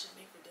figure out what I should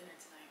make for dinner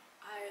tonight.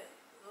 I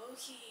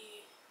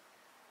low-key,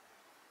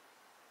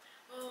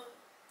 well,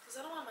 because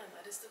I don't want my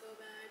lettuce to go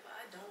bad, but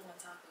I don't want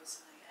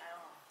tacos tonight at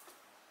all.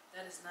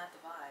 That is not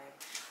the vibe.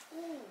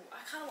 Ooh,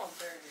 I kind of want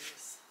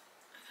burgers.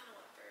 I kind of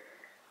want a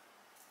burger.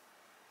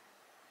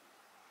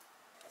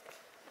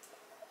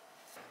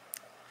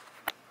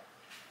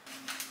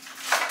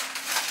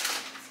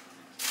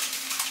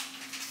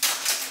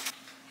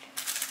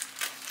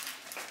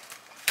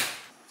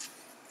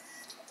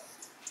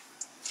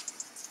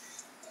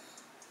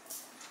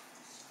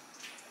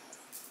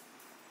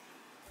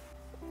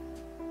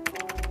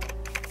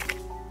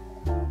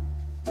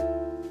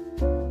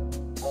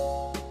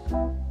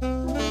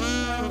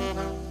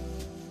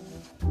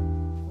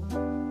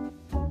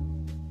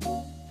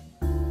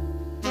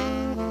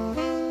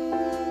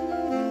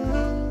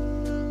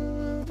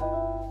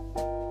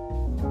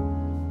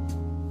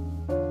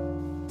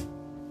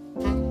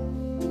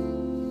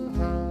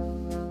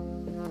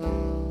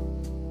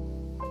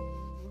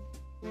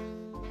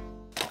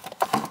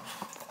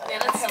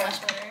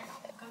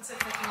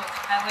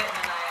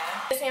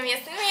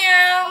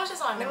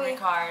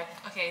 card.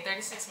 Okay,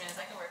 36 minutes.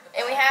 I can work with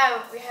that. And we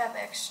have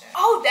extra.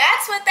 Oh,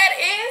 that's what that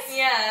is?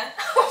 Yeah.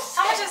 Oh,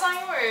 how much is on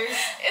yours?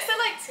 It's at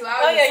like 2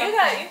 hours. Oh yeah, you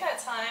got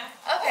time.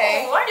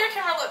 Okay. Oh, why did your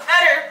camera look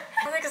better?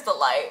 I think it's the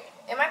light.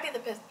 It might be the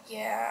pistol.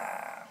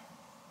 Yeah.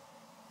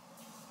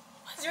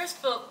 Why's yours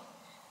feel?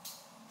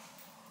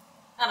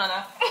 I don't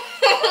know.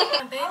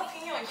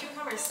 Jalapeno and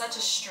cucumber is such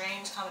a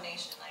strange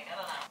combination. Like, I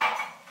don't know.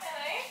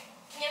 Okay.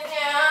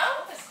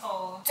 Yeah. It's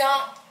cold.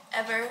 Don't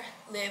ever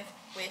live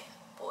with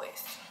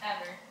boys.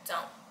 Ever.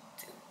 Don't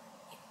do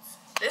it.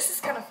 This is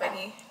kind of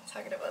funny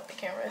talking about the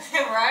cameras.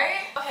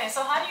 Right? Okay,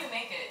 so how do you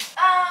make it?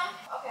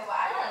 Okay, well,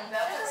 I don't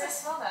know. It doesn't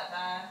smell that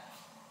bad.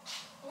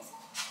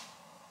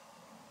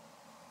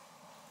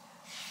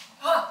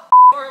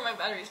 Where are my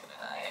batteries gonna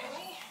die?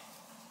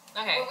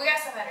 Okay. Well, we got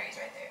some batteries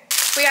right there.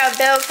 We got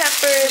bell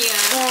peppers.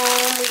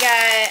 Yeah. We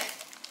got.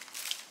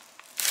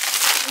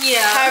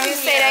 Yeah. However you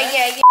say that,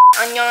 yeah.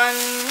 Onion.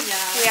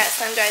 Yeah. We got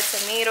sun-dried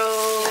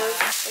tomatoes.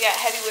 Yeah. We got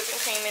heavy whipping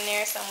cream in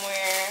there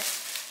somewhere.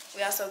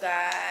 We also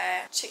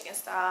got chicken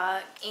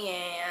stock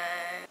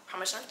and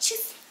Parmesan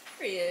cheese.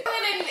 Period. Go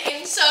ahead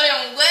and show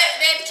them what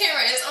that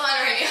camera is on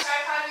right now.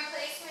 Tripod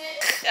replacement.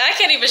 I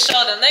can't even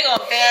show them. They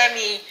gonna ban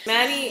me.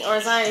 Maddie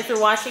or Zion, if you're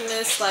watching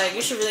this, like,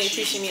 you should really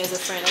appreciate me as a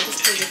friend. I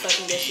just clean your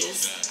fucking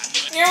dishes.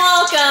 You're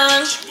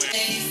welcome.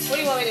 What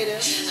do you want me to do?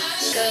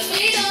 Cause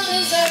we don't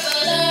deserve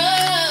a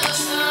love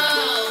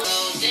song.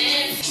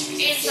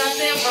 It's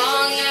nothing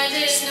wrong, I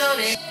just know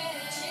that.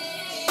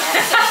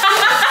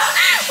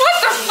 What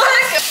the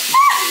fuck?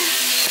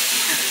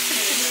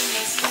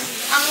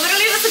 I'm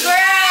literally with the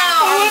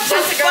ground. What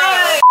the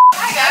fuck?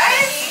 Hi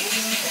guys.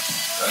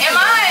 Am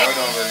I?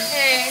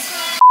 Hey.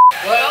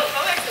 Well,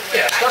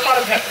 yeah, stir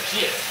fried peppers,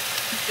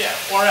 yeah,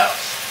 or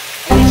else.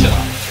 Chill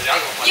out.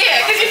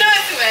 Yeah, because you know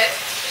it's too much.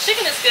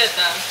 Chicken is good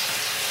though.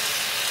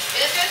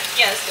 It is good?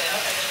 Yeah, it's good.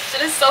 Okay.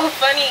 That is so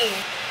funny.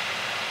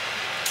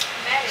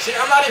 See,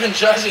 I'm not even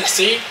judging.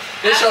 See,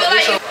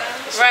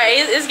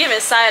 Right, it's giving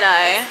side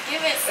eye.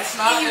 It's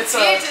not.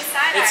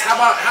 It's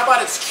how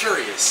about it's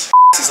curious.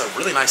 This is a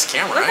really nice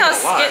camera. Look I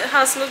ain't gonna lie.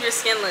 how smooth your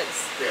skin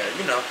looks. Yeah,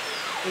 you know,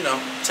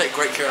 take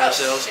great care of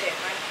ourselves.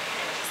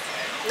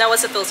 Now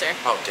what's the filter?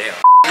 Oh damn.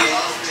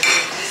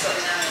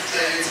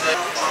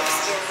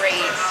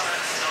 Great.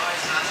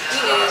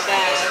 You did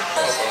that.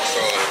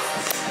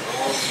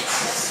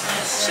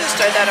 Should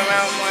stir that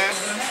around more.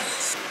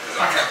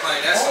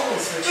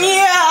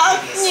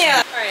 Yeah.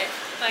 All right.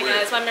 Bye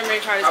guys. My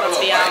memory card is about to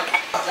be out.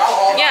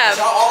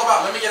 Y'all all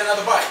about. Let me get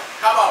another bite.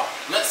 How about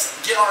let's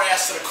get our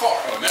ass to the car?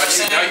 Now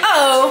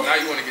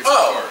you want to get to the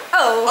car.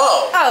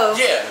 Oh.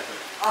 Yeah.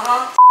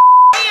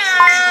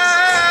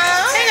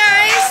 Hey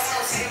guys.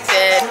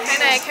 Good.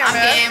 Hey night, camera. I'm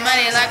getting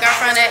money like I'm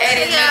from the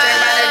 80s. Niggas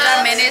about to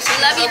jump in this shit.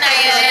 Love you,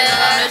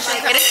 Naya.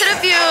 Get it to the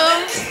view.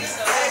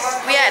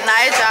 We at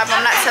Naya's job.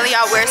 I'm not telling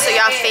y'all where, so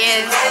y'all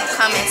fans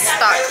come and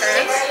stalk her.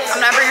 I'm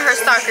not bringing her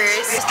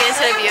stalkers. Just get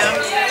into the view.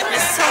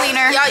 This is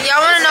Helena.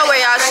 Y'all want to know where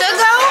y'all should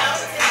go?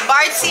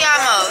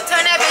 Bartiamo.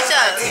 Turn that bitch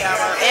up.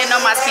 And no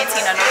mas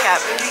cantina, no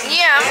cap.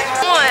 Yeah.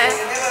 Come on.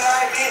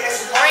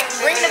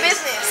 Bring the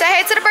business. Say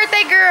hey to the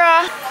birthday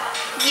girl.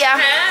 Yeah.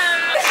 Hey.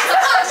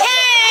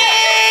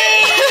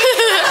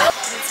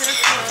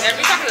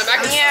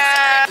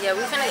 Yeah. Yeah,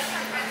 we finna.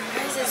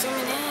 Why is it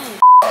zooming in?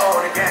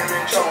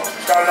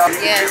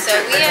 Yeah, so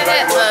we at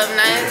Naya's job.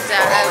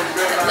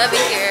 I love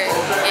it here.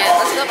 And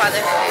let's go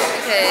bother her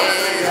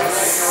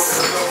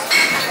because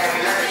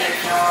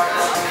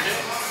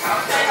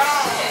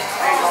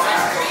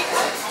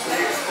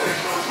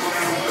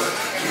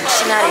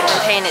she's not even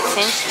paying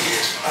attention.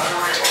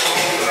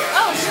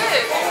 Oh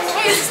shit!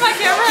 Wait, is this my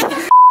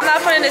camera? I'm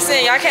not putting this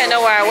in. Y'all can't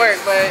know where I work,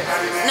 but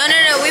no.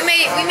 We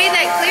made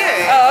that clear.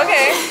 Oh,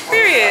 okay.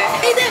 Period.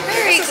 Made that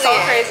very this is clear.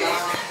 So crazy.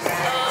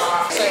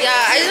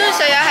 Yeah, I just want to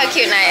show y'all how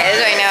cute Naya is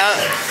right now.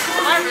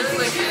 I really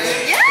look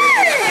good. Yes.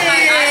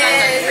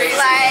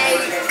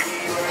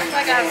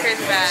 Like I have a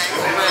crazy bag.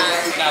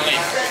 Not late.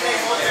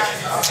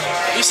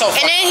 You so.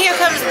 And then here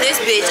comes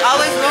this bitch,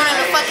 always ruining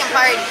the fucking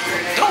party.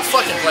 Don't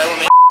fucking play with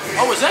me.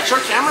 Oh, is that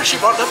your camera?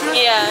 She brought it up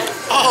here? Yeah.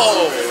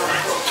 Oh.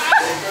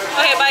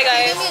 Okay, bye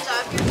guys.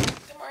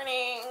 Good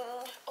morning.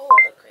 Oh,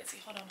 I look crazy.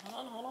 Hold on.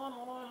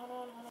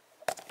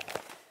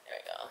 There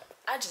we go.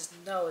 I just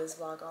know it's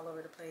vlog all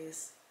over the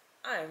place.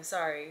 I am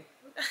sorry.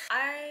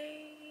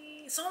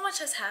 So much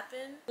has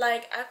happened.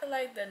 Like, I feel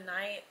like the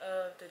night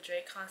of the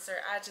Drake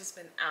concert, I've just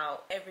been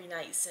out every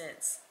night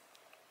since.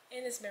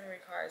 And this memory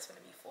card is gonna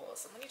be full.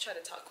 So let me try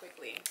to talk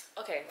quickly.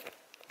 Okay.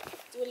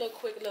 Do a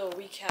quick little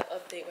recap,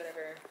 update,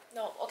 whatever.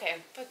 No,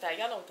 okay, fuck that.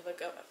 Y'all don't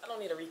look up. I don't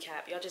need a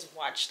recap. Y'all just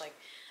watch, like,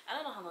 I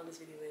don't know how long this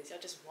video is. Y'all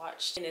just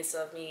watch minutes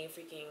of me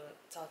freaking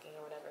talking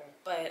or whatever.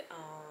 But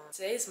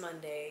today's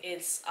Monday.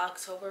 It's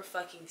October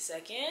fucking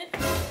 2nd.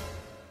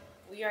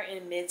 We are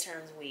in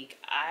midterms week.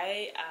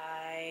 I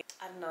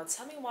don't know.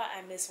 Tell me why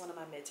I missed one of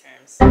my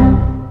midterms.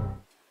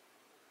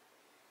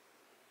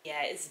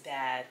 Yeah, it's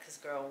bad. Cause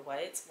girl,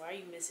 what? Why are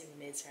you missing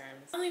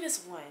midterms? I only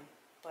missed one.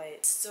 But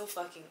it's still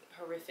fucking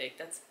horrific.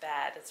 That's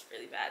bad. That's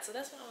really bad. So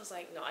that's when I was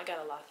like, no, I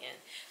gotta lock in.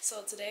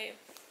 So today,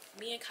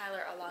 me and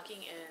Kyler are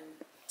locking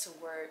in to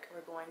work.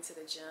 We're going to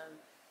the gym,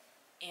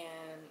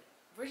 and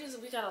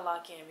we gotta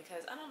lock in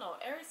because I don't know,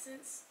 ever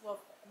since, well,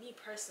 me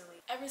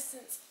personally, ever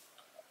since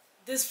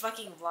this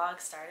fucking vlog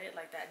started,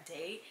 like that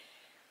day,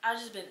 I've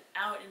just been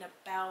out and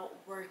about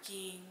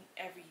working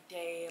every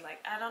day. Like,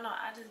 I don't know,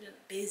 I've just been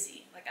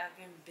busy. Like, I've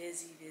been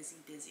busy.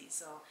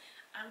 So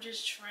I'm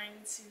just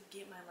trying to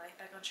get my life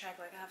back on track.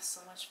 Like, I have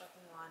so much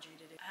fucking laundry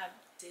to do. I have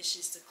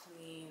dishes to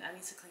clean. I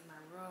need to clean my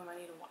room. I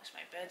need to wash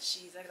my bed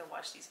sheets. I gotta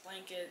wash these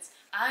blankets.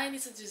 I need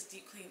to just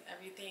deep clean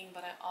everything,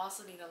 but I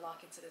also need to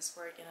lock into this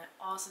work, and I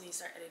also need to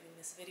start editing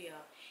this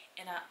video,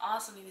 and I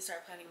also need to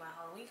start planning my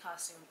Halloween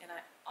costume, and I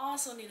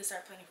also need to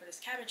start planning for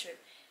this cabin trip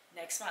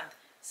next month.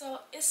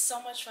 So it's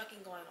so much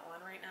fucking going on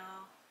right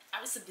now.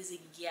 I'm just a busy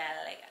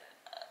gal. Like,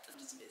 I'm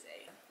just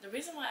busy. The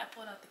reason why I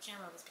pulled out the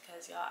camera was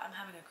because, y'all, I'm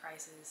having a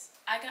crisis.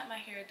 I got my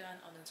hair done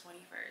on the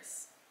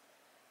 21st.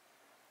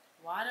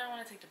 Why do I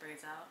want to take the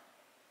braids out?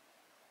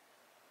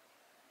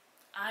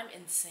 I'm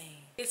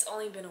insane. It's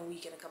only been a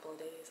week and a couple of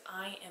days.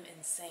 I am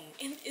insane.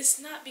 And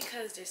it's not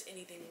because there's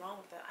anything wrong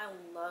with that. I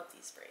love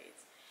these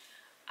braids.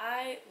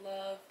 I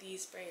love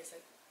these braids.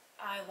 Like,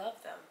 I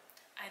love them.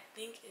 I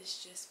think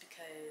it's just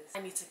because I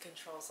need to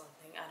control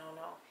something. I don't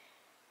know.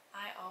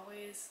 I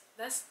always,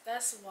 that's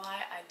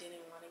why I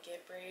didn't want to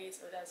get braids,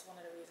 or that's one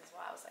of the reasons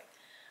why I was like,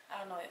 I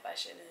don't know if I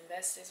should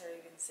invest this or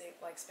even save,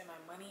 like, spend my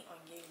money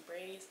on getting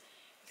braids,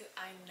 because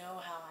I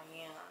know how I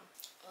am.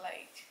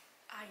 Like,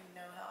 I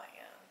know how I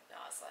am.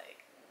 Now it's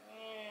like,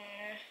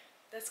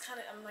 that's kind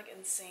of, I'm like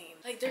insane.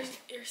 Like, they're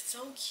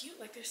so cute.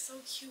 Like, they're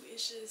so cute.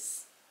 It's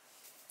just,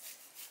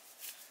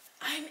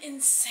 I'm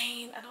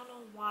insane. I don't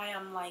know why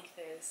I'm like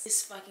this.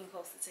 It's fucking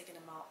close to taking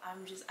them out. I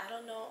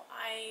don't know.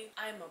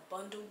 I'm a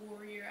bundle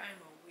warrior.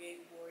 I'm a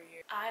wig warrior.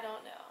 I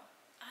don't know.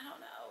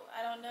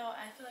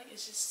 I feel like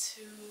it's just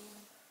too,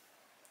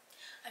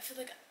 I feel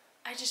like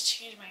I just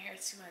changed my hair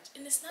too much.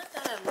 And it's not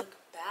that I look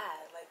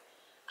bad. Like,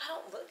 I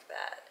don't look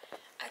bad.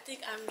 I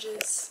think I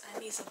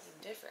need something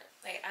different.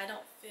 Like, I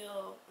don't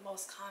feel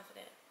most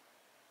confident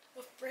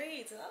with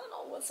braids, and I don't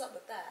know what's up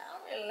with that. I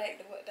don't really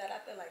like that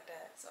I feel like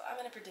that. So I'm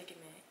in a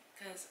predicament.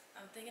 Because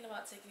I'm thinking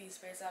about taking these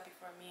braids out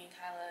before me and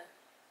Kyla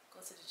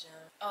go to the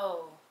gym.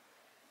 Oh,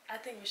 I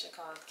think we should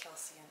call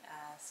Kelsey and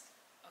ask.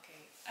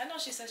 Okay, I know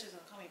she said she was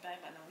going to call me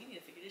back, but no, we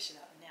need to figure this shit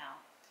out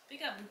now.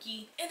 Big up,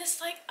 Bookie. And it's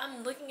like,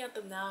 I'm looking at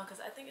them now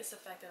because I think it's the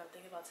fact that I'm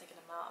thinking about taking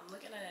them out. I'm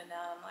looking at it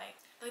now, I'm like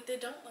they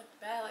don't look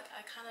bad. Like,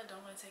 I kind of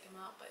don't want to take them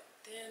out, but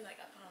then, like,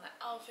 I put on an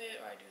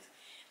outfit or I do,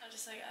 I'm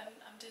just like, I don't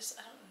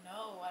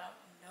know.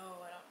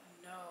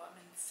 I'm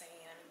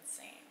insane.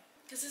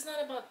 Because it's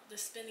not about the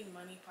spending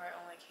money part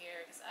on, like,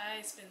 hair. Because I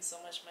spend so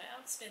much money.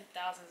 I've spent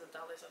thousands of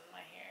dollars on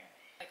my hair.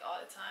 Like,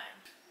 all the time.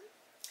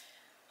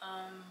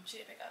 She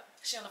didn't pick up.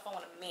 She on the phone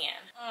with a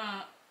man.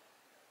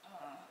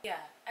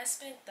 Yeah, I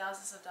spent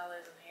thousands of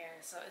dollars on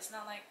hair. So it's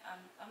not like,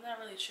 I'm not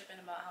really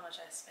tripping about how much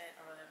I spent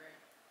or whatever.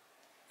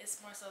 It's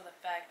more so the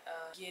fact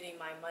of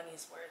getting my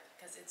money's worth.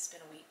 Because it's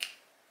been a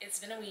week. It's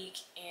been a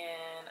week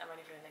and I'm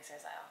ready for the next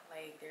hairstyle.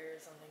 Like,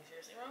 there's something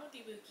seriously wrong with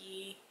you,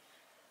 Bookie.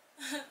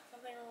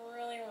 Something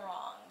really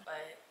wrong.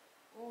 But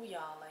ooh,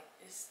 y'all, like,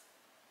 it's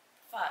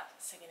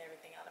taking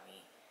everything out of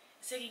me.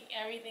 It's taking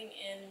everything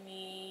in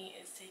me.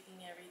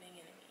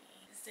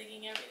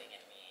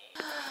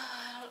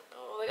 I don't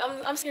know. Like,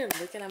 I'm sitting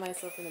here looking at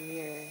myself in the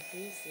mirror. Do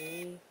you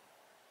see?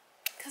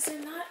 Because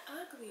they're not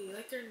ugly.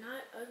 Like,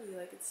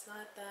 it's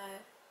not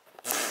that.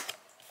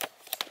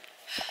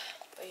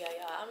 But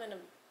yeah, I'm in a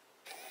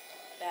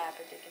bad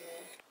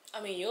predicament.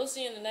 I mean, you'll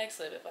see in the next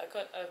clip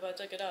if I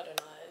took it out or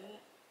not.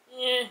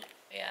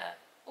 Yeah.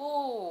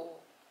 Ooh,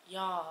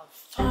 y'all,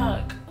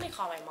 fuck. Let me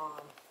call my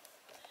mom.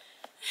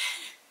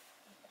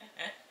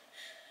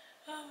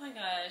 Oh my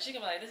god, she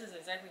gonna be like, this is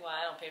exactly why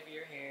I don't pay for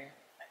your hair.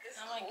 Like, it's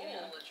I'm cool like,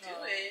 to do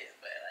it,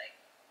 but like,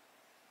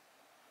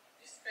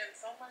 you spend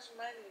so much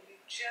money, you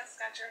just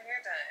got your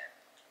hair done.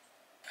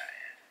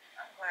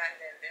 I'm glad I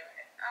didn't do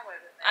it. I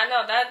wasn't. I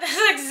know, that's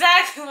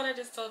exactly what I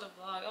just told the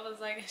vlog. I was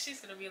like,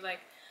 she's gonna be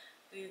like,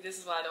 this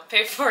is why I don't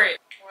pay for it.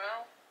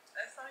 Well,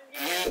 that's on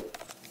you.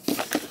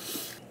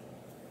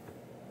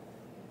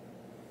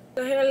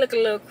 The hair look a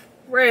little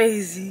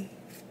crazy.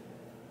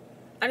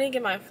 I didn't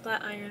get my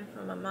flat iron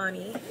from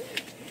Amani.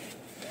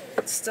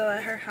 It's still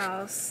at her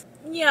house.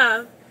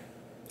 Yeah.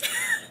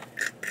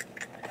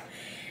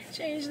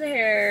 Change the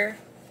hair.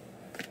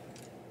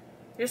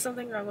 There's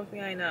something wrong with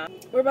me, I know.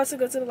 We're about to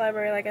go to the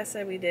library like I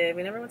said we did.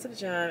 We never went to the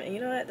gym. And you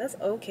know what? That's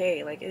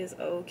okay. Like, it is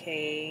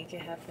okay.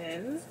 It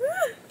happens.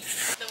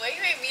 The way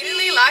you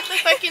immediately locked the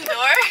fucking door.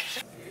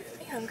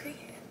 Are you hungry?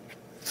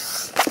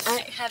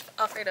 I have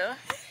Alfredo.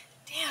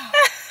 Damn.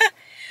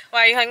 Why,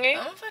 are you hungry?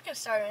 I'm fucking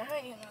starving. I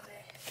haven't eaten all day.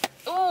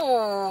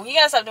 Ooh, you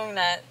gotta stop doing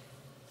that.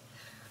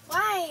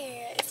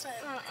 Why? It's fun.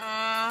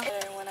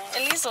 At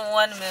least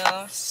one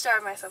meal.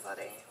 Starve myself all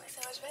day. Like,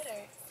 so much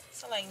better.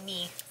 So like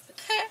me.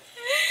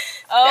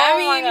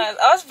 Oh my god.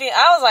 I was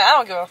like, I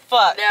don't give a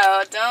fuck.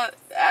 No, don't.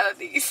 I don't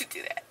think you should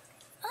do that.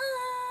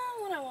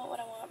 What I want.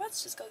 I'm about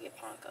to just go get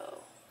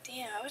Ponko.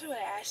 Damn, I wish I would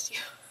have asked you.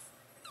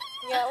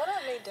 Yeah, what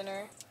I made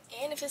dinner.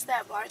 And if it's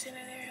that bartender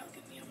there, he'll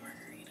give me a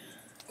margarita.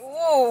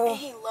 Ooh. And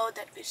he load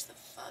that bitch the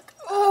fuck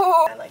up.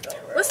 Ooh. I like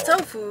that. What's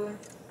tofu?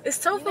 Is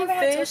tofu You never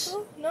had fish?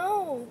 tofu?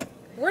 No.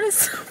 What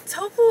is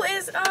Tofu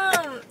is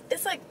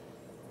it's like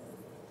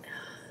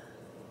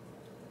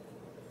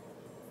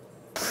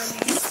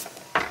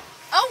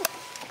oh,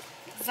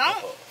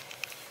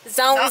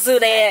 Don't do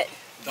that.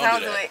 Don't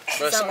do that.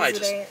 Bro, somebody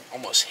just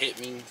almost hit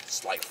me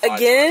like 5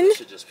 Again? times.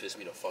 Shit just pissed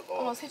me the fuck off.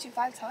 almost hit you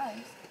 5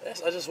 times.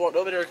 Yes, I just walked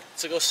over there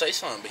to go say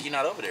something, but he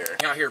not over there.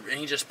 He out here and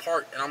he just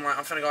parked, and I'm like,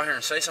 I'm finna go out here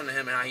and say something to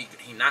him, and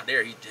he not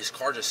there. His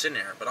car just sitting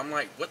there. But I'm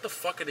like, what the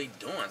fuck are they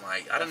doing?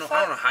 Like, I don't know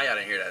how y'all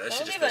didn't hear that. That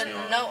shit just pissed me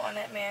off. Note on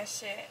that man's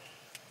shit.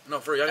 No,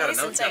 for real, y'all got a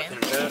note.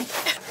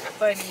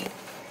 Funny.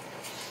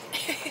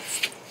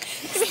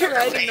 You're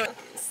writing notes.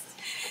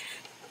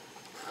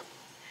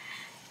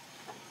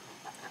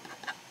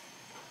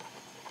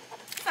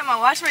 Time I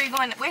watch where you're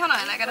going. Wait, hold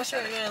on. I gotta show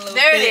you.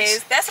 There It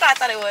is. That's what I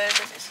thought it was.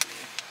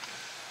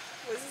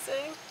 What's it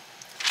saying?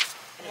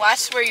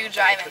 Watch where you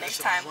driving next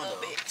time, little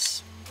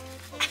bitch.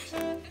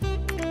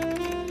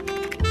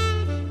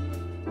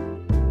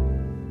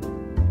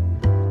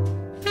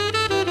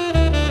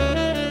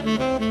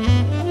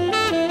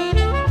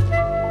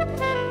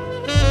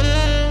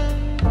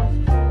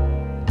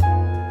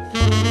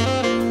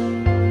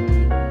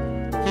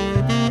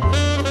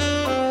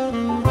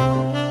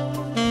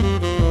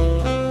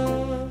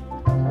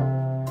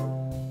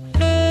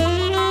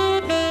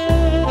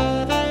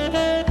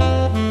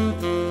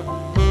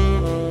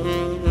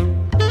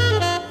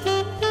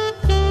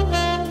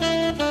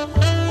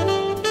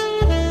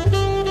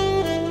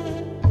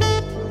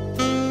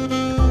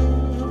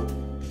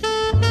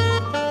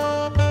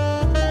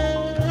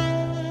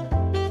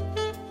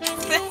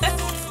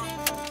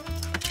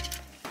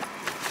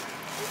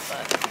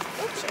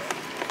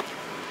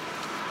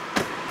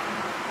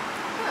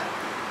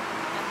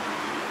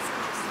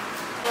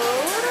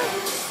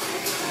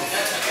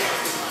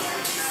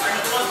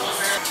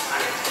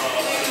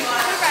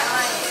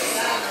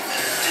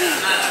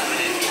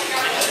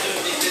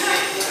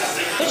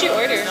 What'd you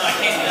order?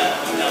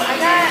 I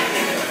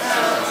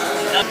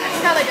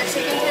got like a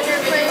chicken tender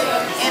plate,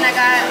 and I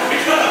got.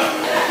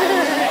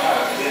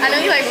 I know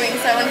you like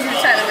wings, so I wanted you to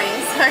try the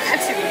wings, so I got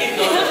 2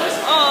 wings.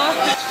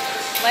 Aww.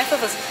 Life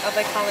of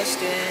a college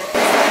student.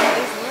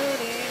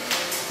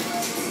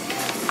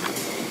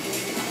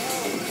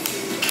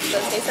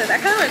 Okay, so I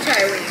kind of want to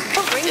try wings.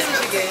 What wings did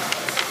you get?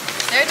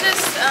 They're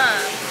just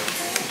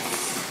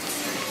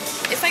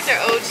it's like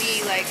their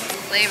OG like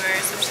flavor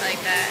or something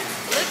like that.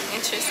 It looks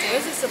interesting.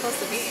 What is it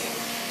supposed to be?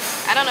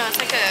 I don't know. It's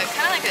like a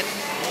kind of like a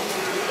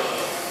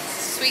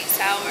sweet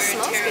sour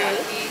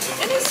teriyaki.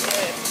 It is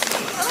good.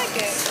 I like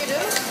it. You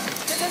do?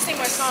 It does need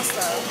more sauce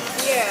though.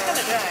 Yeah. It's kind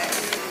of dry.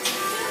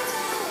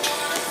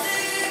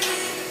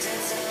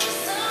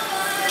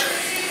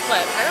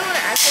 What? I don't want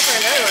to ask her for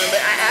another one,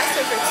 but I asked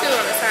her for 2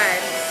 on the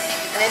side,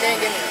 and they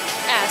didn't give me.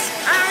 Ask.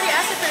 I already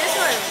asked her for this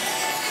one.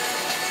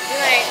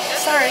 You're like,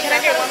 Sorry, can I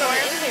get one more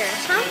in here?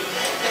 Huh?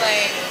 You're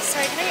like,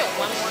 sorry, can I get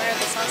one more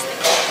of the sauce thing?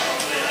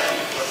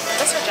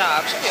 That's her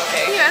job. She'll be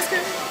okay. Can you ask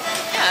her?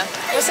 Yeah.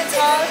 What's it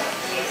called?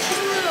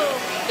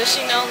 Does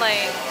she know,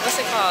 like,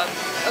 what's it called?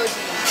 OG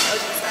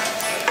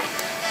sauce.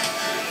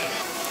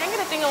 Can I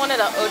get a thing of one of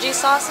the OG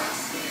sauces?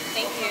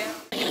 Thank you.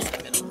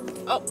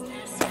 Oh.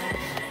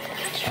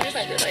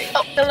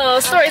 Oh, the little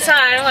story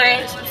time.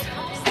 Like,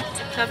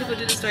 how people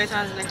do the story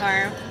times in the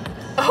car.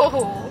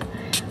 Oh,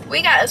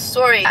 we got a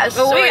story. We got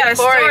a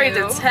story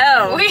to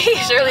tell. We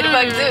surely the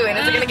fuck do, and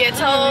is it gonna get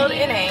told?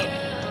 It ain't.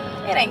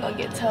 It ain't gonna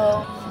get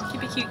told.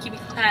 Keep it cute, keep it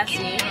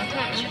classy.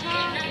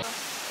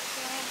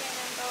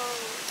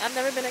 I've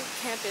never been on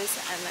campus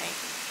at night.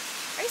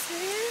 Are you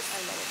serious?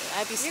 I've never been.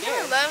 I'd be scared.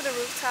 You're gonna love the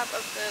rooftop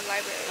of the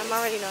library. I'm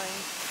already knowing.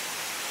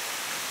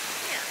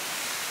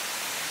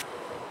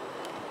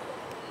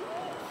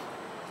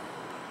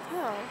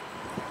 Oh.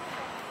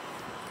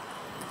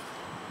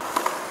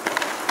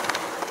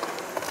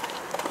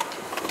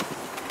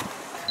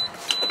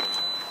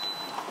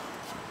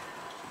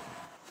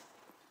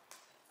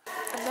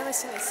 I've never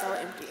seen it so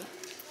empty.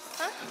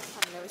 Huh?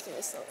 I've never seen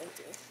it so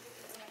empty.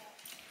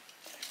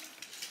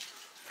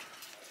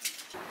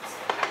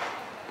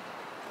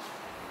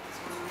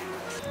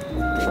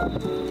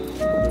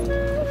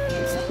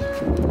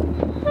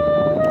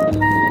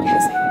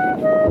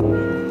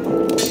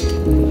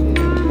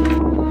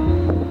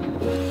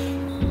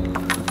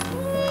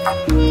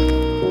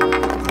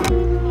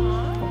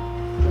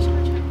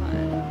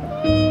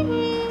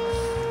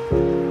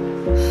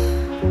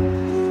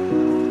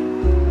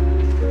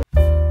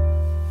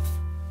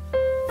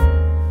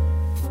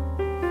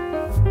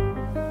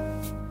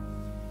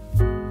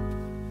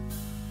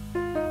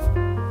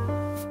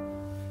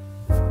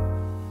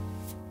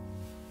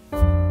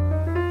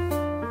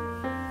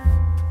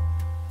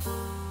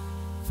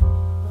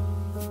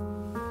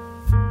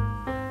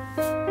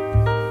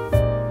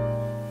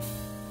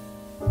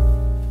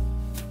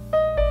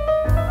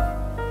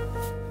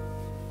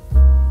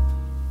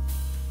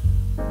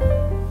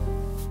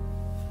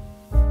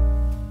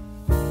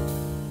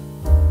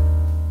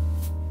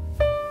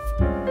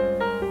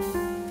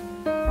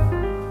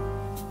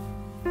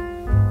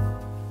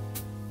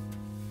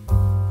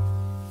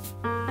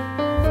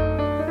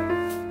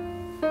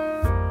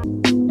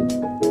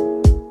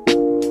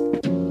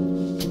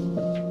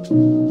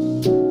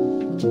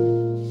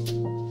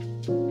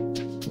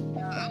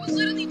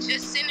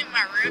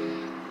 my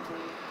room.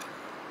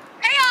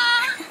 Hey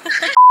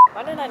y'all!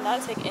 Why did I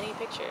not take any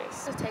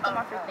pictures? Just take them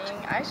off your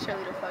thing. I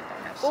surely the fuck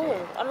don't have shit.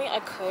 Oh, I mean, I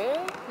could.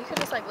 You could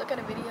just like look at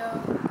a video.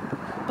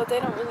 But they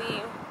don't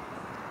really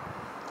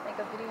Make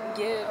a video.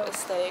 give a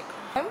steak.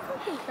 I'm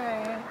fucking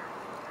crying.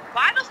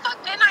 Why the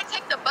fuck didn't I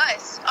take the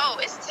bus? Oh,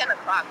 it's 10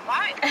 o'clock.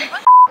 Why?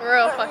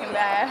 Real fucking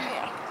bad.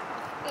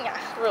 Yeah,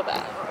 real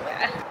bad. Real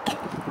bad.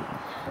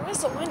 Where's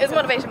the window? It's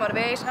motivation.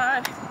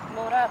 Motivation.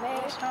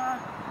 Motivation.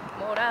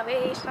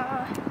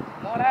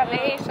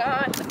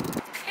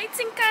 Hey,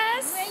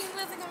 Tinkas. Where you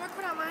living? I'm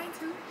recording on mine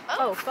too.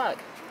 Oh, fuck.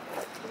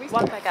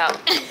 Walk back out.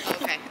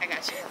 Okay, I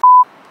got you.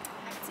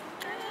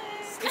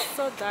 It's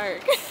so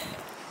dark.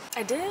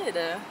 I did.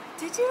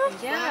 Did you?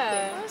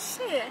 Yeah. Oh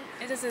shit.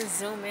 It doesn't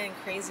zoom in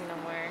crazy no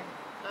more.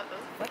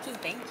 Lucky,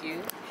 thank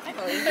you. I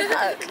believe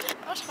Fuck.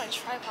 I wish I had my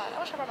tripod. I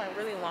wish I brought my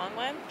really long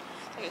one.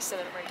 I could set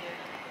it up right here.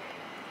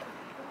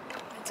 I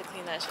need to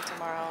clean that shit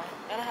tomorrow.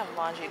 And I have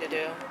laundry to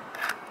do.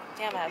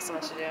 Damn, I have so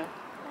much to do.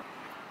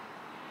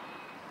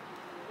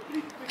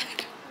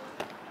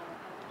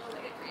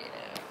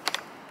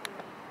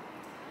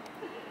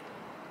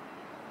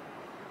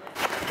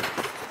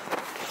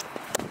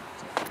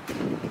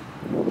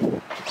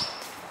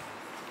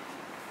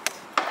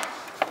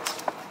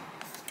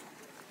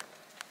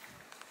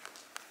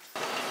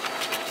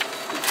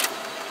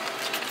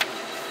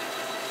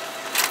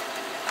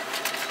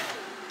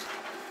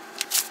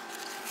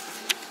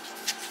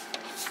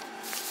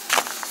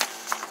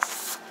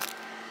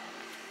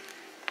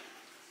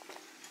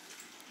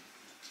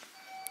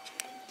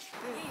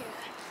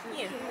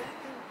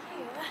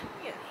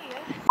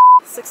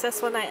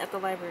 Successful night at the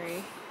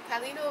library.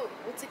 Kylie, you know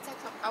what TikTok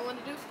I want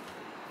to do?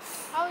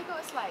 How we go?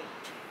 It's like.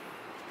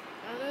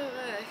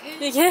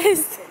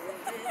 Yes.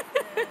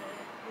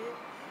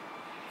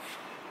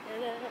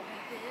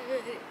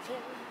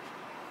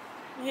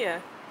 Yeah.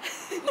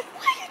 You know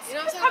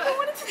what I'm saying? I've been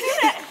wanting to do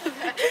that.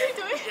 Can you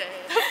do it?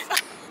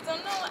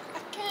 Don't know. I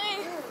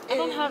can't. I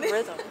don't have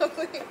rhythm.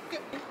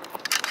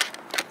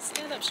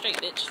 Stand up straight,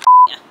 bitch.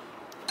 Yeah.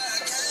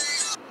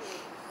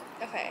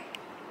 Okay.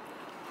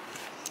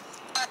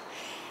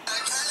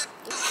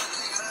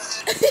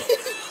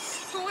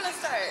 Who wanna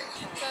start?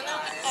 So now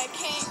I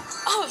can't.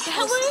 Oh,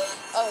 that way?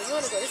 Oh, you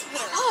wanna go this way?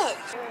 Fuck.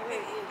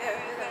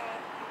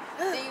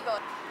 There you go.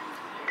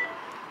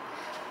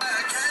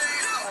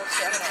 Oh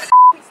shit, hold on.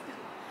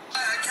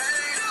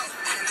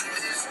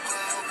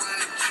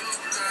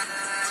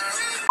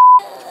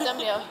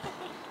 Thumbnail.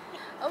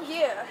 Oh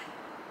yeah.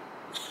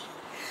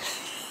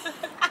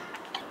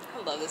 I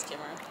love this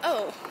camera.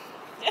 Oh.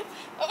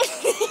 I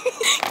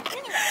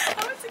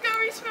went to go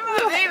reach for my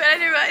baby, but I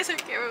didn't realize her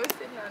camera was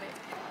sitting on it.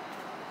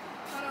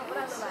 Hold on, what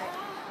I look like?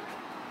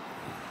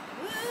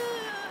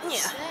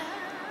 Yeah.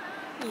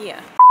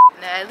 Yeah.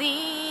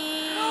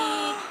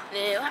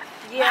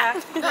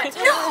 Yeah.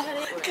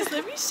 Because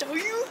let me show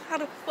you how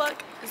to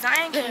fuck.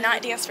 Zion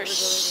cannot dance for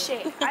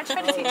shit. I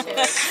tried to teach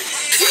her.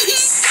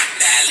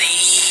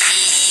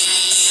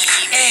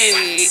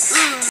 Hey.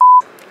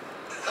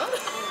 Oh,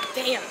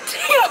 damn.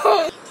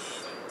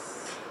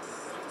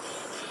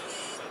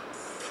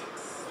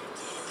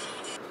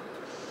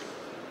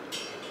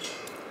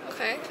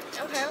 Okay.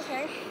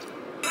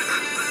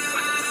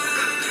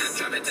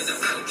 Drop it to the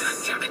floor,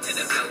 drop it to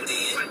the floor,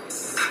 then.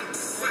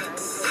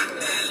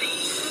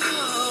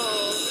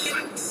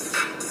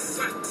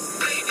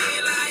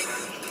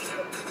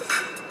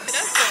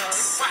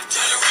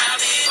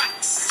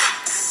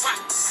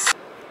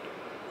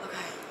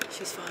 Okay,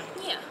 she's fine.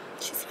 Yeah,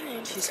 she's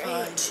fine. She's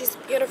fine. She's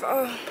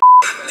beautiful.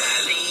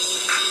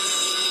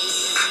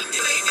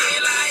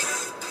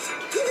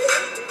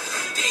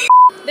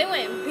 They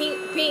went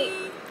beep, beep,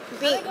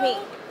 beep, beep.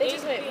 They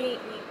just went beep,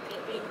 beep,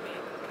 beep, beep,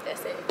 beep.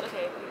 That's it.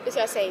 Okay. It's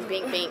gotta say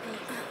beep, beep.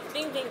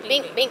 Bing, bing,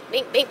 bing. Beep, beep,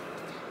 beep, beep.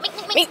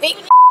 Beep, beep.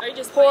 Are you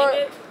just playing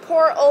it?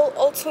 Poor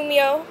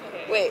Ultumio.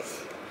 Okay. Wait.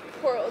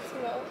 Poor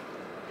Ultumio.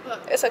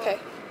 It's okay.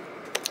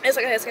 It's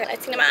okay.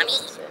 Latina mommy.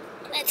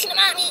 Latina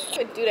mommy. I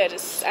could do that.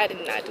 I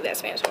did not do that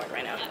Spanish homework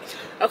right now.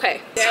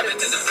 Okay. Drop it to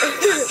the floor,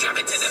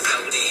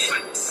 then.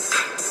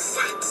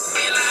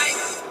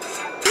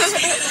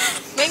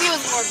 Maybe it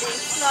was more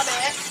beef. Not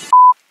bad.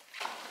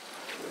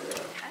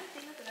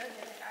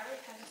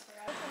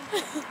 I'm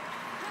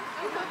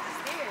going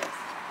upstairs.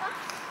 Huh?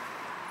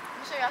 Let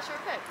me show y'all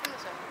shortcut. Come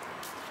show me.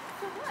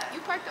 You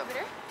parked over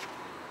there?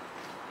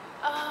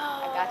 Oh. I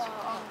got you.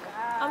 Oh,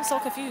 God. I'm so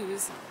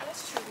confused.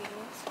 That's true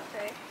beans.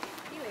 Okay.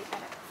 You ate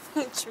that.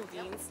 True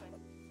beans.